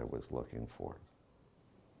what I was looking for.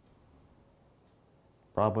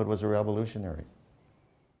 Prabhupada was a revolutionary.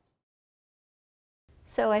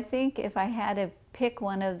 So I think if I had to pick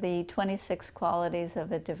one of the 26 qualities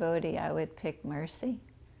of a devotee, I would pick mercy.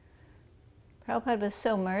 Prabhupada was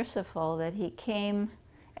so merciful that he came,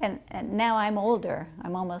 and now I'm older,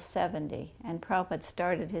 I'm almost 70, and Prabhupada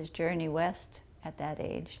started his journey west at that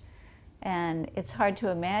age. And it's hard to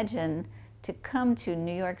imagine to come to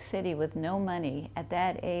New York City with no money at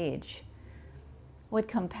that age. What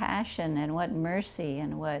compassion and what mercy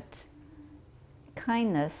and what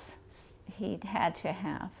kindness he'd had to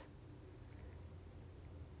have.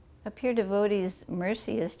 A pure devotee's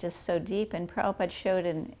mercy is just so deep, and Prabhupada showed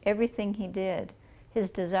in everything he did.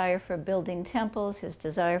 His desire for building temples, his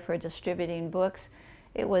desire for distributing books,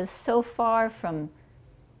 It was so far from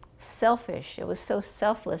selfish. It was so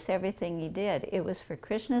selfless, everything he did. It was for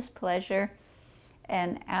Krishna's pleasure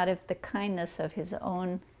and out of the kindness of his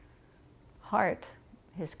own heart,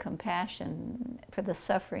 his compassion for the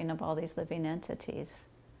suffering of all these living entities.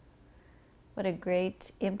 What a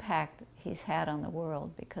great impact he's had on the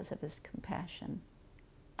world because of his compassion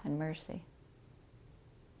and mercy.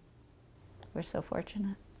 We're so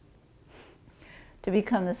fortunate to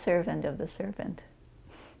become the servant of the servant.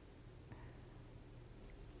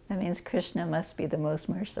 That means Krishna must be the most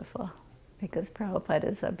merciful, because Prabhupada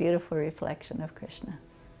is a beautiful reflection of Krishna.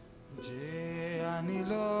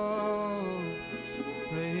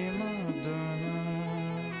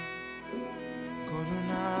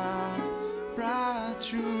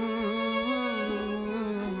 Prachur